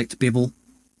and select bevel,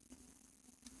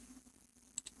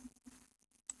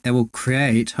 it will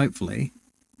create, hopefully,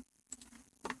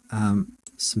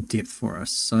 some depth for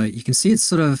us. So you can see it's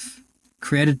sort of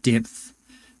created depth,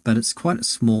 but it's quite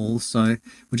small. So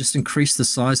we'll just increase the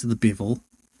size of the bevel.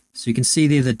 So you can see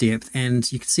there the depth,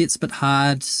 and you can see it's a bit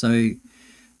hard. So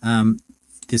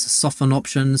there's a soften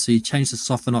option. So you change the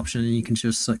soften option, and you can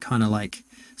just kind of like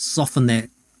soften that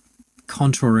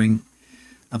contouring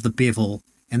of the bevel,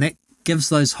 and that gives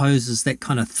those hoses that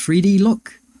kind of 3D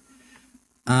look,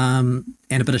 and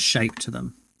a bit of shape to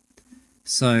them.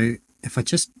 So if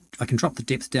I can drop the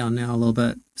depth down now a little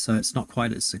bit, so it's not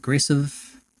quite as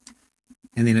aggressive,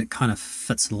 and then it kind of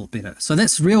fits a little better. So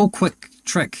that's a real quick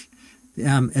trick.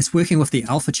 It's working with the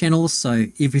alpha channels, so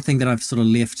everything that I've sort of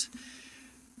left,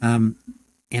 and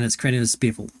it's creating this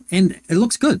bevel, and it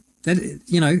looks good. That,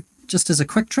 just as a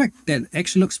quick trick, that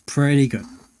actually looks pretty good.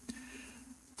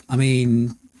 I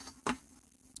mean,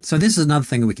 so this is another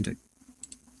thing that we can do.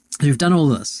 We've done all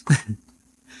this.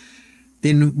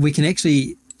 Then we can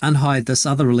actually unhide this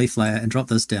other relief layer and drop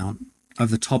this down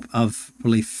over the top of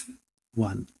relief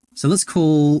 1. So let's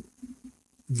call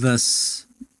this,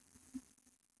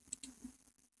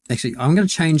 actually I'm going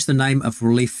to change the name of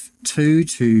relief 2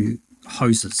 to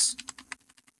hoses,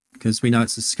 because we know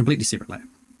it's a completely separate layer.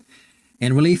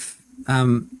 And relief,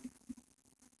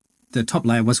 the top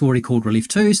layer was already called relief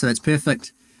 2, so that's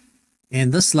perfect.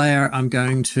 And this layer I'm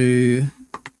going to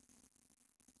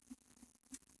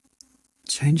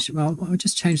change, well, I'll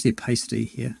just change the opacity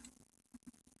here.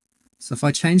 So if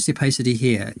I change the opacity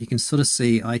here, you can sort of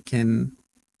see I can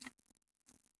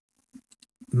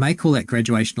make all that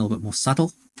graduation a little bit more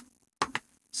subtle.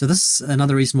 So this is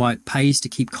another reason why it pays to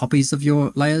keep copies of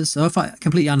your layers. So if I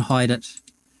completely unhide it,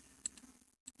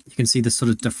 you can see the sort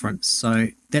of difference. So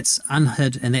that's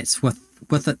unhid, and that's with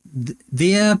it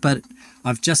there, but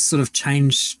I've just sort of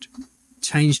changed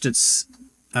its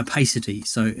opacity,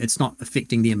 so it's not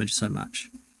affecting the image so much.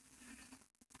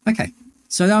 Okay,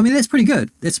 so I mean that's pretty good.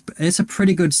 It's a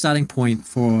pretty good starting point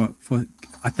for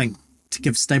I think, to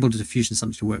give Stable Diffusion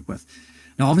something to work with.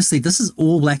 Now, obviously, this is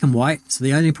all black and white, so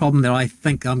the only problem that I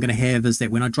think I'm going to have is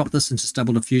that when I drop this into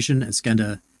Stable Diffusion, it's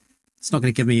not going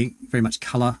to give me very much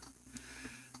color.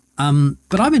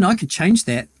 But I mean, I could change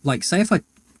that. Like, say if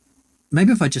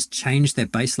I just change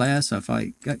that base layer. So if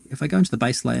I go into the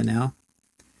base layer now,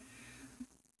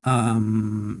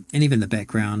 and even the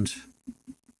background,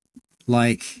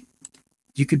 like,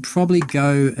 you could probably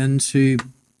go into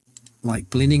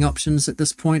like blending options at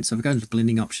this point. So if I go into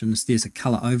blending options, there's a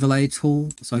color overlay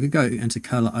tool. So I could go into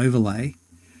color overlay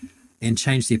and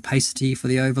change the opacity for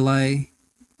the overlay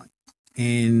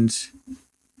and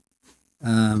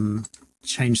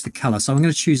change the color. So I'm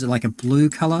going to choose it like a blue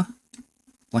color,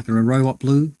 like a robot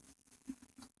blue,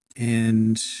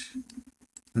 and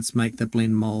let's make the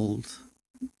blend mode,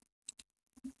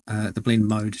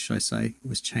 should I say,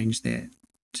 let's change that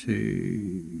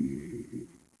to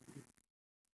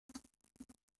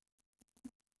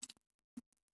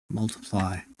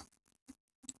multiply.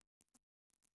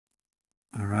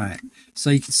 All right, so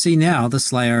you can see now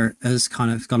this layer is kind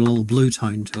of got a little blue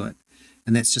tone to it,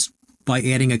 and that's just by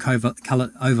adding a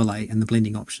color overlay in the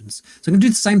blending options. So I'm going to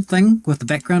do the same thing with the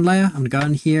background layer. I'm going to go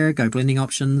in here, go blending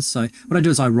options. So what I do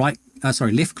is I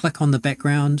left click on the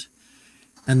background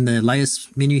in the layers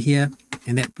menu here,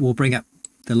 and that will bring up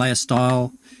the layer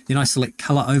style. Then I select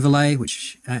color overlay,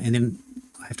 which and then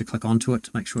I have to click onto it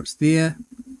to make sure it's there.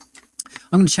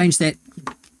 I'm going to change that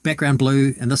background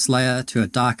blue in this layer to a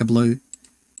darker blue.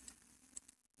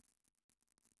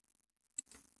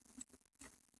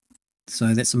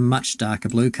 So that's a much darker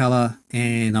blue color,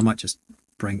 and I might just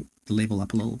bring the level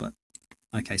up a little bit.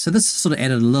 Okay, so this sort of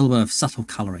added a little bit of subtle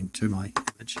coloring to my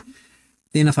image.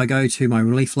 Then if I go to my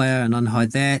relief layer and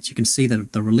unhide that, you can see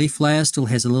that the relief layer still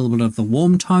has a little bit of the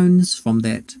warm tones from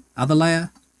that other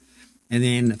layer. And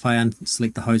then if I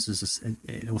unselect the hoses,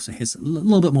 it also has a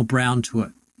little bit more brown to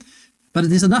it. But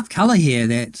there's enough color here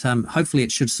that hopefully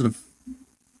it should sort of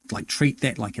like treat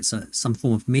that like it's some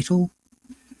form of metal.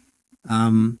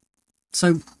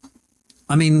 So,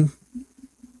 I mean,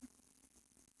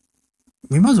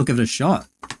 we might as well give it a shot.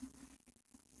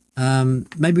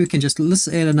 Maybe we can let's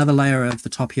add another layer of the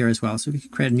top here as well. So we can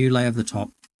create a new layer of the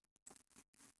top.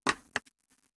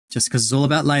 Just because it's all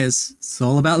about layers. It's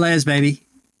all about layers, baby.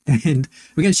 And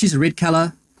we're going to choose a red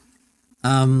color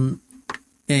and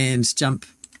jump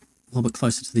a little bit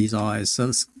closer to these eyes. So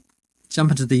let's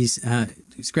jump into these,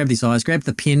 let's grab these eyes, grab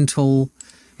the pen tool,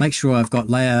 make sure I've got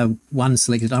layer 1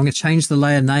 selected. I'm going to change the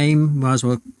layer name. Might as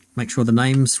well make sure the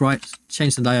name's right.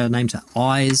 Change the layer name to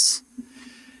eyes.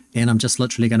 And I'm just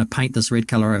literally going to paint this red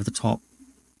color over the top.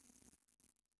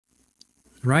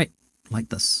 Right, like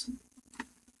this.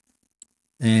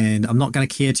 And I'm not going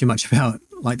to care too much about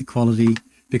like the quality,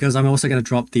 because I'm also going to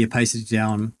drop the opacity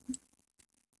down.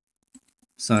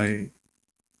 So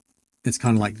it's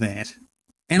kind of like that.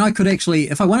 And I could actually,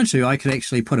 if I wanted to, I could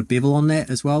actually put a bevel on that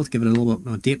as well to give it a little bit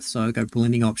more depth. So I go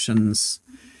blending options,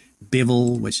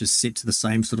 bevel, which is set to the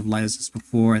same sort of layers as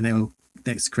before, and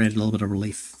that's created a little bit of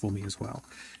relief for me as well.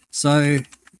 So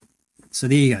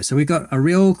there you go. So we've got a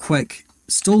real quick,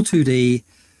 still 2D,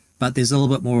 but there's a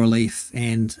little bit more relief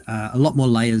and a lot more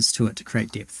layers to it to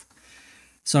create depth.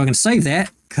 So I'm going to save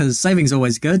that, because saving is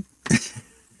always good.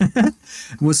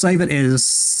 We'll save it as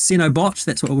Cenobot.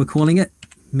 That's what we're calling it.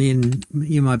 Me and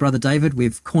my brother David,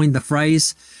 we've coined the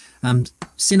phrase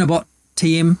Cenobot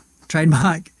TM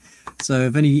trademark. So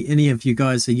if any of you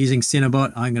guys are using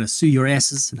Cenobot, I'm going to sue your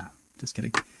asses. No, just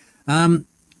kidding.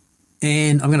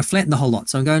 And I'm going to flatten the whole lot.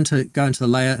 So I'm going to go into the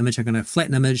layer image. I'm going to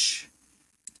flatten image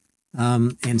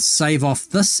and save off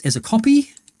this as a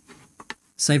copy.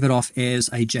 Save it off as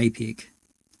a JPEG.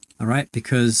 All right,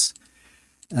 because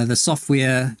the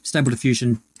software Stable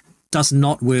Diffusion does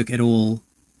not work at all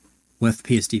with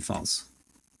PSD files.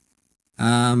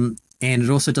 And it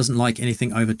also doesn't like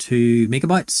anything over 2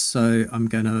 megabytes. So I'm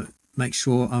going to make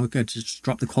sure I'm going to just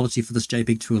drop the quality for this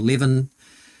JPEG to 11,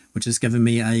 which has given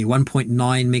me a 1.9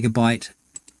 megabyte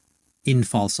in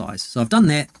file size. So I've done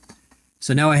that.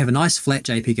 So now I have a nice flat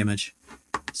JPEG image.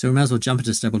 So we might as well jump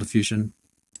into Stable Diffusion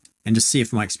and just see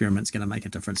if my experiment's going to make a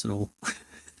difference at all.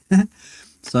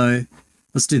 So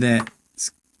let's do that.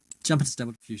 Let's jump into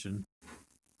Stable Diffusion.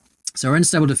 So we're in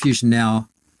Stable Diffusion now.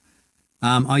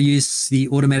 I use the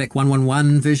automatic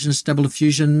 111 version of Stable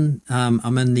Diffusion.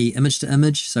 I'm in the image to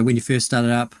image. So when you first start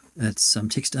it up, it's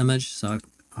text to image. So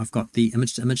I've got the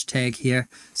image to image tag here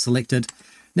selected.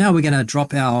 Now we're going to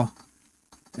drop our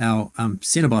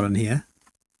Cenobot in here.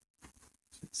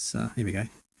 So here we go.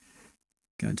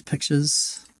 Go into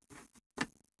pictures.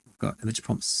 I've got image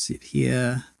prompts set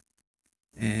here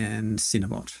and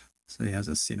Cenobot. So here's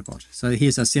our Cenobot. So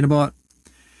here's our Cenobot.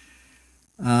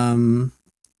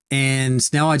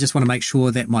 And now I just want to make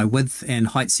sure that my width and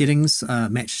height settings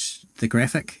match the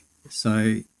graphic. So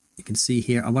you can see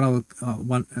here, what I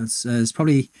want is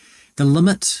probably the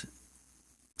limit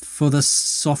for this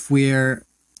software,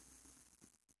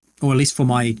 or at least for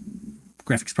my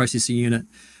graphics processing unit,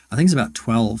 I think it's about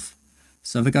 12.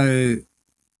 So if I go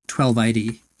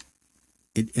 1280,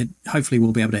 it hopefully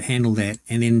will be able to handle that,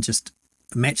 and then just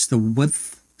match the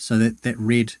width so that that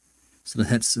red sort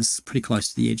of hits is pretty close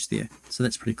to the edge there. So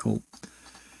that's pretty cool.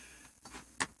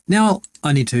 Now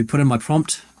I need to put in my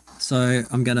prompt. So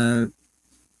I'm gonna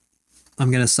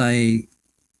say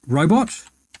robot,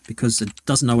 because it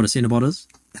doesn't know what a Cinnabot is.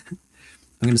 I'm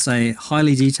going to say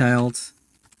highly detailed,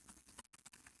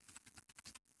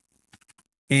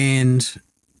 and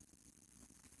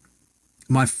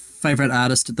my favorite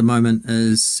artist at the moment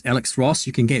is Alex Ross.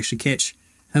 You can actually catch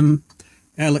him.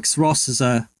 Alex Ross is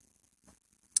a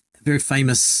very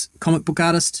famous comic book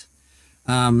artist.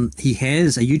 He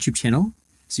has a YouTube channel,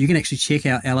 so you can actually check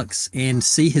out Alex and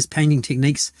see his painting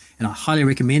techniques, and I highly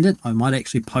recommend it. I might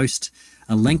actually post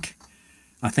a link.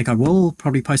 I think I will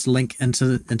probably post a link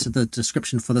into the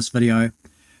description for this video,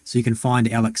 so you can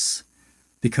find Alex,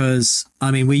 because I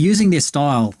mean, we're using their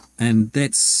style, and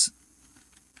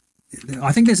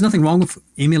I think there's nothing wrong with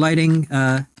emulating.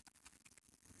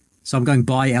 So I'm going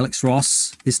by Alex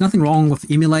Ross. There's nothing wrong with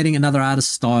emulating another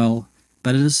artist's style,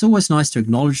 but it is always nice to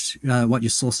acknowledge what your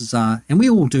sources are, and we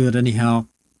all do it anyhow.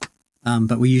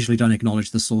 But we usually don't acknowledge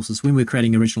the sources when we're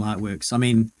creating original artworks. I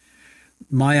mean,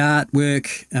 my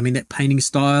artwork, I mean, that painting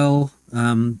style,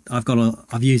 I'm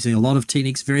using a lot of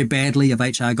techniques very badly of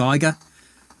H.R. Geiger.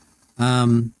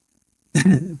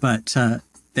 But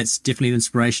that's definitely an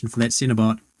inspiration for that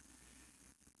Cinnabot.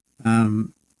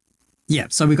 Yeah,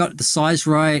 so we got the size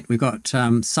right. We've got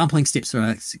sampling steps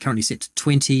are currently set to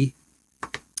 20.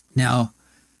 Now,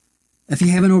 if you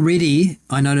haven't already,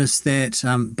 I noticed that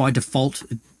by default,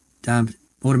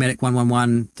 Automatic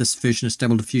 111, this version of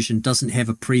Stable Diffusion, doesn't have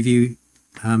a preview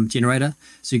generator.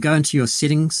 So you go into your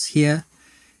settings here,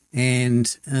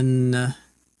 and in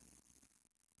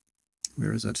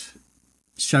where is it?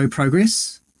 Show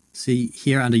progress. See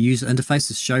here under user interface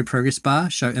is show progress bar,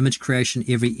 show image creation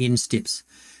every n steps,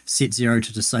 set 0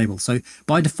 to disable. So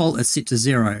by default it's set to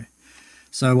 0.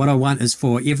 So what I want is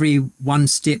for every one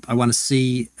step I want to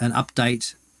see an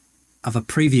update of a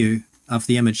preview of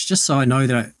the image, just so I know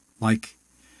that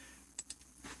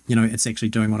it's actually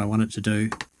doing what I want it to do.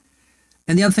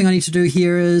 And the other thing I need to do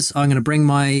here is I'm going to bring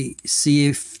my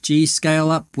CFG scale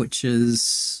up, which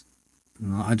is,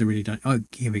 here we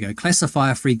go.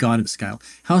 Classifier free guidance scale.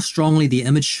 How strongly the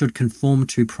image should conform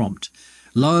to prompt.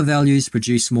 Lower values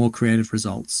produce more creative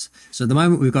results. So at the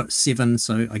moment we've got 7,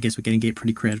 so I guess we're going to get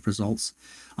pretty creative results.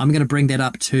 I'm going to bring that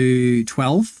up to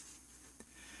 12.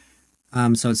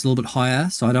 So it's a little bit higher,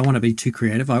 so I don't want to be too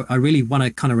creative. I really want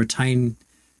to kind of retain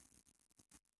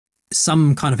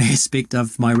some kind of aspect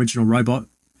of my original robot.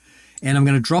 And I'm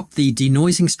going to drop the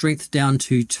denoising strength down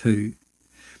to 2.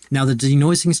 Now the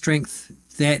denoising strength,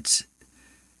 that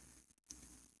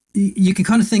you can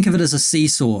kind of think of it as a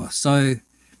seesaw. So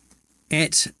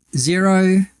at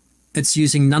 0, it's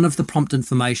using none of the prompt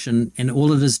information, and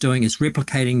all it is doing is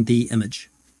replicating the image.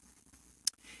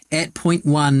 At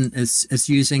 0.1, it's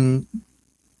using,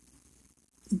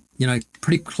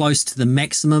 pretty close to the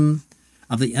maximum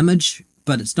of the image,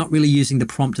 but it's not really using the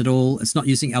prompt at all. It's not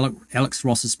using Alex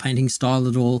Ross's painting style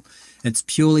at all. It's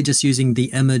purely just using the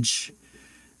image.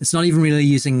 It's not even really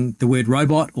using the word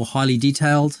robot or highly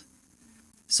detailed.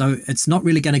 So it's not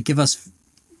really going to give us,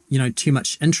 too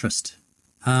much interest.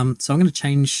 So I'm going to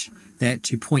change that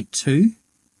to 0.2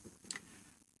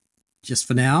 just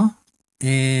for now.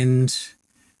 And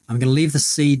I'm going to leave the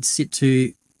seed set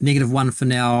to -1 for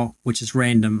now, which is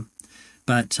random.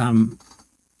 But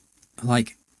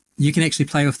you can actually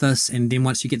play with this, and then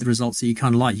once you get the results that you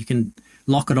kind of like, you can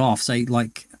lock it off, say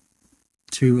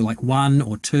to 1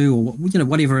 or 2 or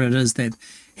whatever it is that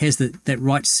has that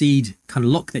right seed kind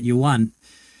of look that you want,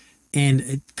 and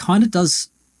it kind of does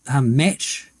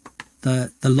match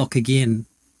the look again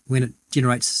when it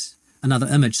generates another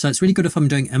image. So it's really good if I'm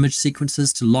doing image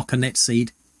sequences to lock in that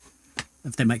seed,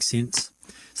 if that makes sense.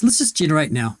 So let's just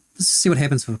generate now. Let's see what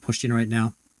happens if I push generate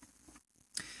now.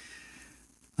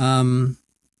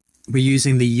 We're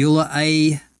using the Euler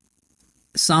A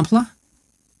sampler.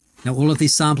 Now all of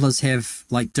these samplers have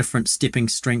different stepping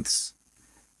strengths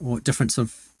or different sort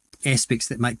of aspects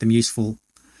that make them useful.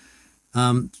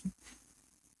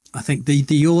 I think the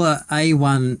Euler A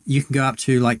one, you can go up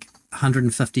to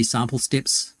 150 sample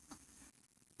steps.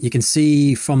 You can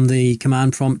see from the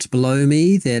command prompt below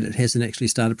me that it hasn't actually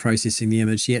started processing the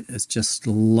image yet. It's just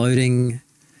loading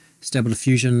Stable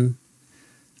Diffusion,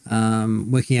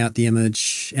 working out the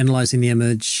image, analyzing the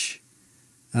image.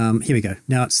 Here we go.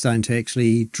 Now it's starting to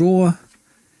actually draw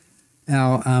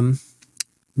our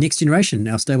next generation,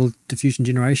 our Stable Diffusion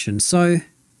generation. So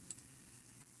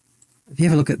if you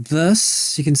have a look at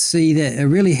this, you can see that it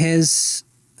really has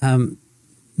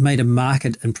made a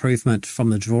marked improvement from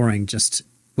the drawing just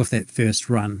with that first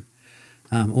run.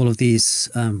 All of these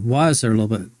wires are a little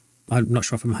bit, I'm not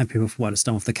sure if I'm happy with what it's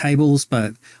done with the cables,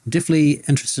 but I'm definitely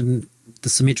interested in the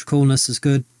symmetricalness is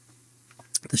good.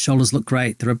 The shoulders look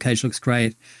great. The ribcage looks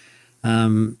great.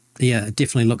 Yeah, it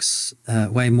definitely looks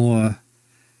way more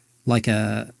like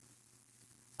a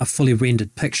fully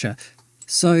rendered picture.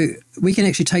 So we can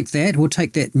actually take that, we'll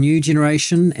take that new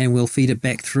generation and we'll feed it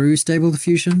back through Stable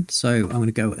Diffusion. So I'm going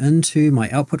to go into my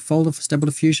output folder for Stable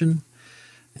Diffusion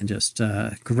and just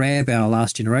grab our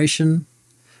last generation,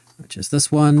 which is this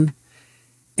one.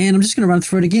 And I'm just going to run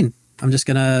through it again. I'm just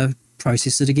going to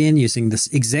process it again using this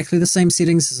exactly the same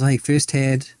settings as I first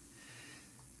had,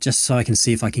 just so I can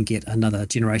see if I can get another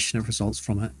generation of results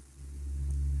from it.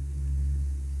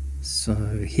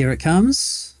 So here it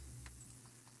comes.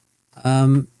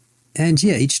 And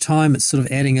yeah, each time it's sort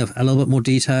of adding a little bit more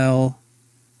detail.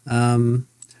 One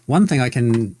thing I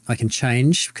can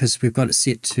change, because we've got it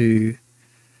set to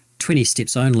 20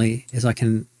 steps only, is I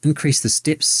can increase the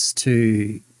steps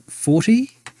to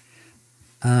 40,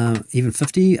 even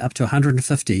 50, up to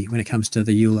 150 when it comes to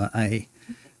the Euler A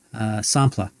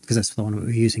sampler, because that's the one that we're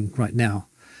using right now.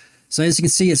 So as you can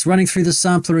see, it's running through the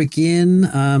sampler again.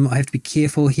 I have to be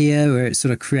careful here where it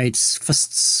sort of creates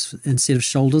fists instead of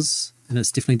shoulders, and it's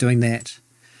definitely doing that.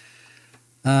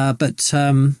 I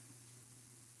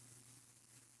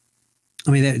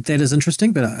mean, that is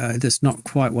interesting, but that's not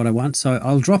quite what I want. So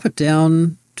I'll drop it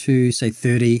down to, say,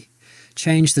 30,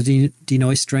 change the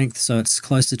denoise strength so it's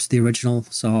closer to the original.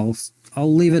 So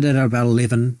I'll leave it at about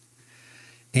 11.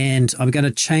 And I'm going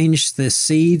to change the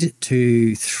seed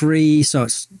to 3 so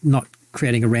it's not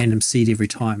creating a random seed every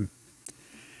time.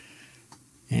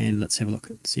 And let's have a look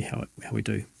and see how we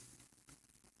do.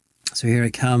 So here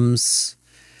it comes.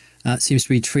 It seems to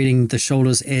be treating the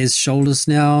shoulders as shoulders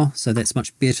now, so that's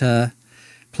much better.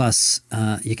 Plus,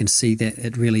 you can see that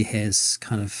it really has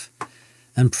kind of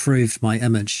improved my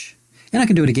image. And I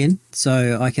can do it again.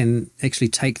 So I can actually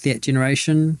take that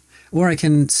generation, or I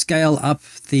can scale up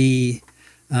the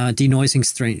denoising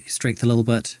strength a little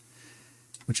bit,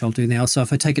 which I'll do now. So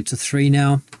if I take it to 3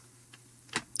 now,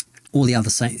 all the other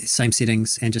same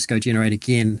settings, and just go generate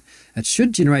again, it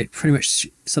should generate pretty much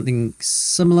something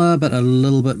similar, but a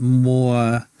little bit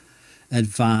more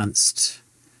advanced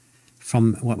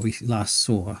from what we last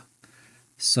saw.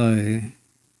 So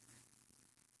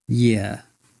yeah.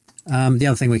 The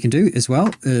other thing we can do as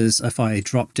well is if I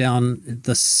drop down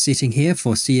this setting here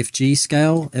for CFG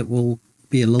scale, it will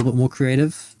be a little bit more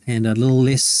creative and a little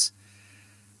less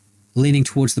leaning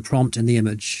towards the prompt and the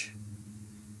image.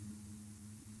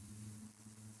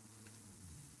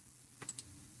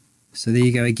 So there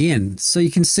you go again. So you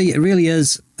can see it really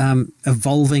is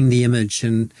evolving the image,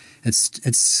 and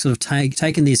it's sort of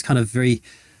taken these kind of very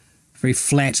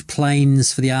flat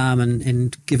planes for the arm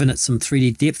and given it some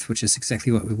 3D depth, which is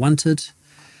exactly what we wanted.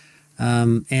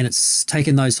 And it's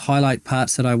taken those highlight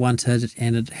parts that I wanted,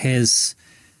 and it has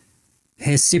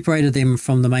separated them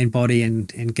from the main body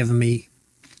and given me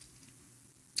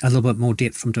a little bit more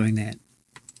depth from doing that.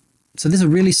 So there's a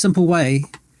really simple way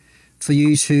for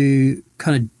you to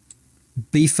kind of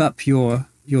beef up your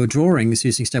drawings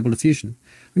using Stable Diffusion.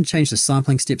 I'm going to change the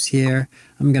sampling steps here.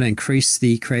 I'm going to increase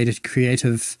the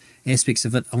creative aspects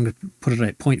of it. I'm going to put it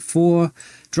at 0.4,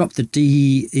 drop the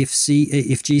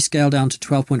FG scale down to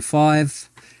 12.5,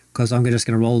 because I'm just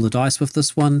going to roll the dice with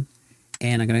this one,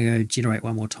 and I'm going to go generate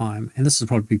one more time. And this will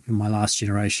probably be my last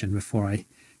generation before I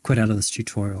quit out of this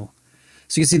tutorial.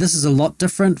 So you can see this is a lot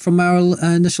different from our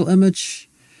initial image.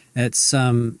 It's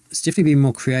definitely been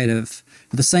more creative.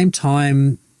 At the same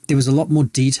time, there was a lot more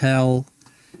detail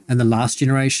in the last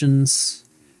generations.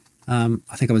 I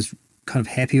think I was kind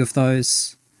of happy with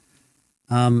those.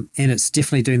 And it's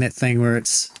definitely doing that thing where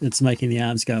it's making the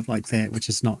arms go up like that, which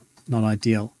is not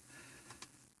ideal.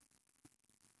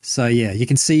 So yeah, you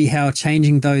can see how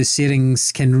changing those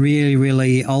settings can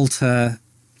really alter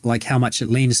like how much it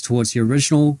leans towards the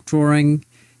original drawing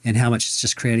and how much it's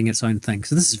just creating its own thing.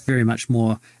 So this is very much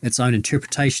more its own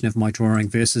interpretation of my drawing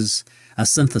versus a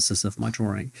synthesis of my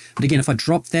drawing. But again, if I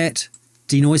drop that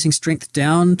denoising strength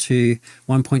down to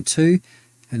 1.2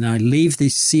 and I leave the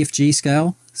CFG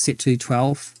scale set to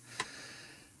 12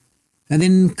 and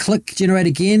then click generate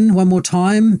again one more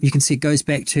time, you can see it goes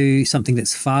back to something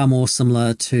that's far more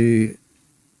similar to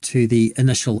to the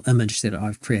initial image that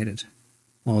I've created,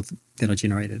 or that I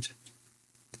generated.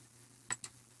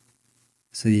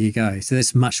 So there you go. So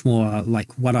that's much more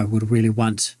like what I would really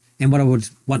want, and what I would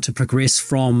want to progress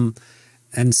from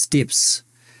in steps,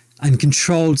 in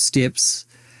controlled steps,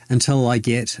 until I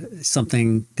get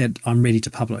something that I'm ready to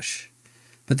publish.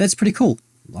 But that's pretty cool.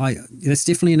 That's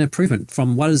definitely an improvement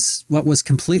from what was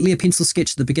completely a pencil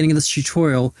sketch at the beginning of this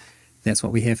tutorial. That's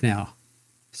what we have now.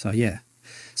 So yeah.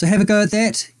 So have a go at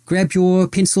that. Grab your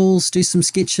pencils, do some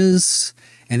sketches,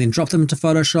 and then drop them into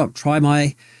Photoshop. Try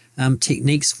my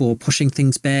techniques for pushing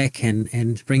things back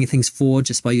and bringing things forward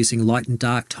just by using light and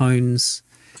dark tones.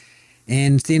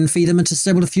 And then feed them into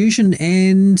Stable Diffusion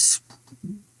and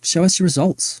show us your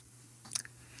results.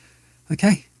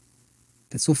 Okay,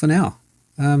 that's all for now.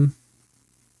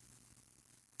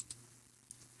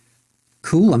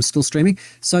 Cool, I'm still streaming.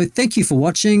 So thank you for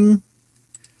watching.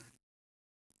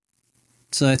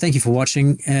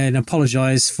 And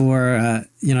apologize for,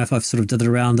 if I've sort of dithered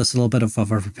around this a little bit, if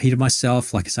I've repeated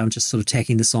myself. Like I said, I'm just sort of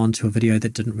tacking this on to a video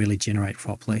that didn't really generate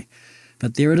properly.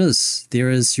 But there it is. There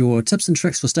is your tips and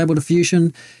tricks for Stable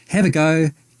Diffusion. Have a go.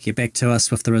 Get back to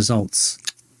us with the results.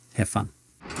 Have fun.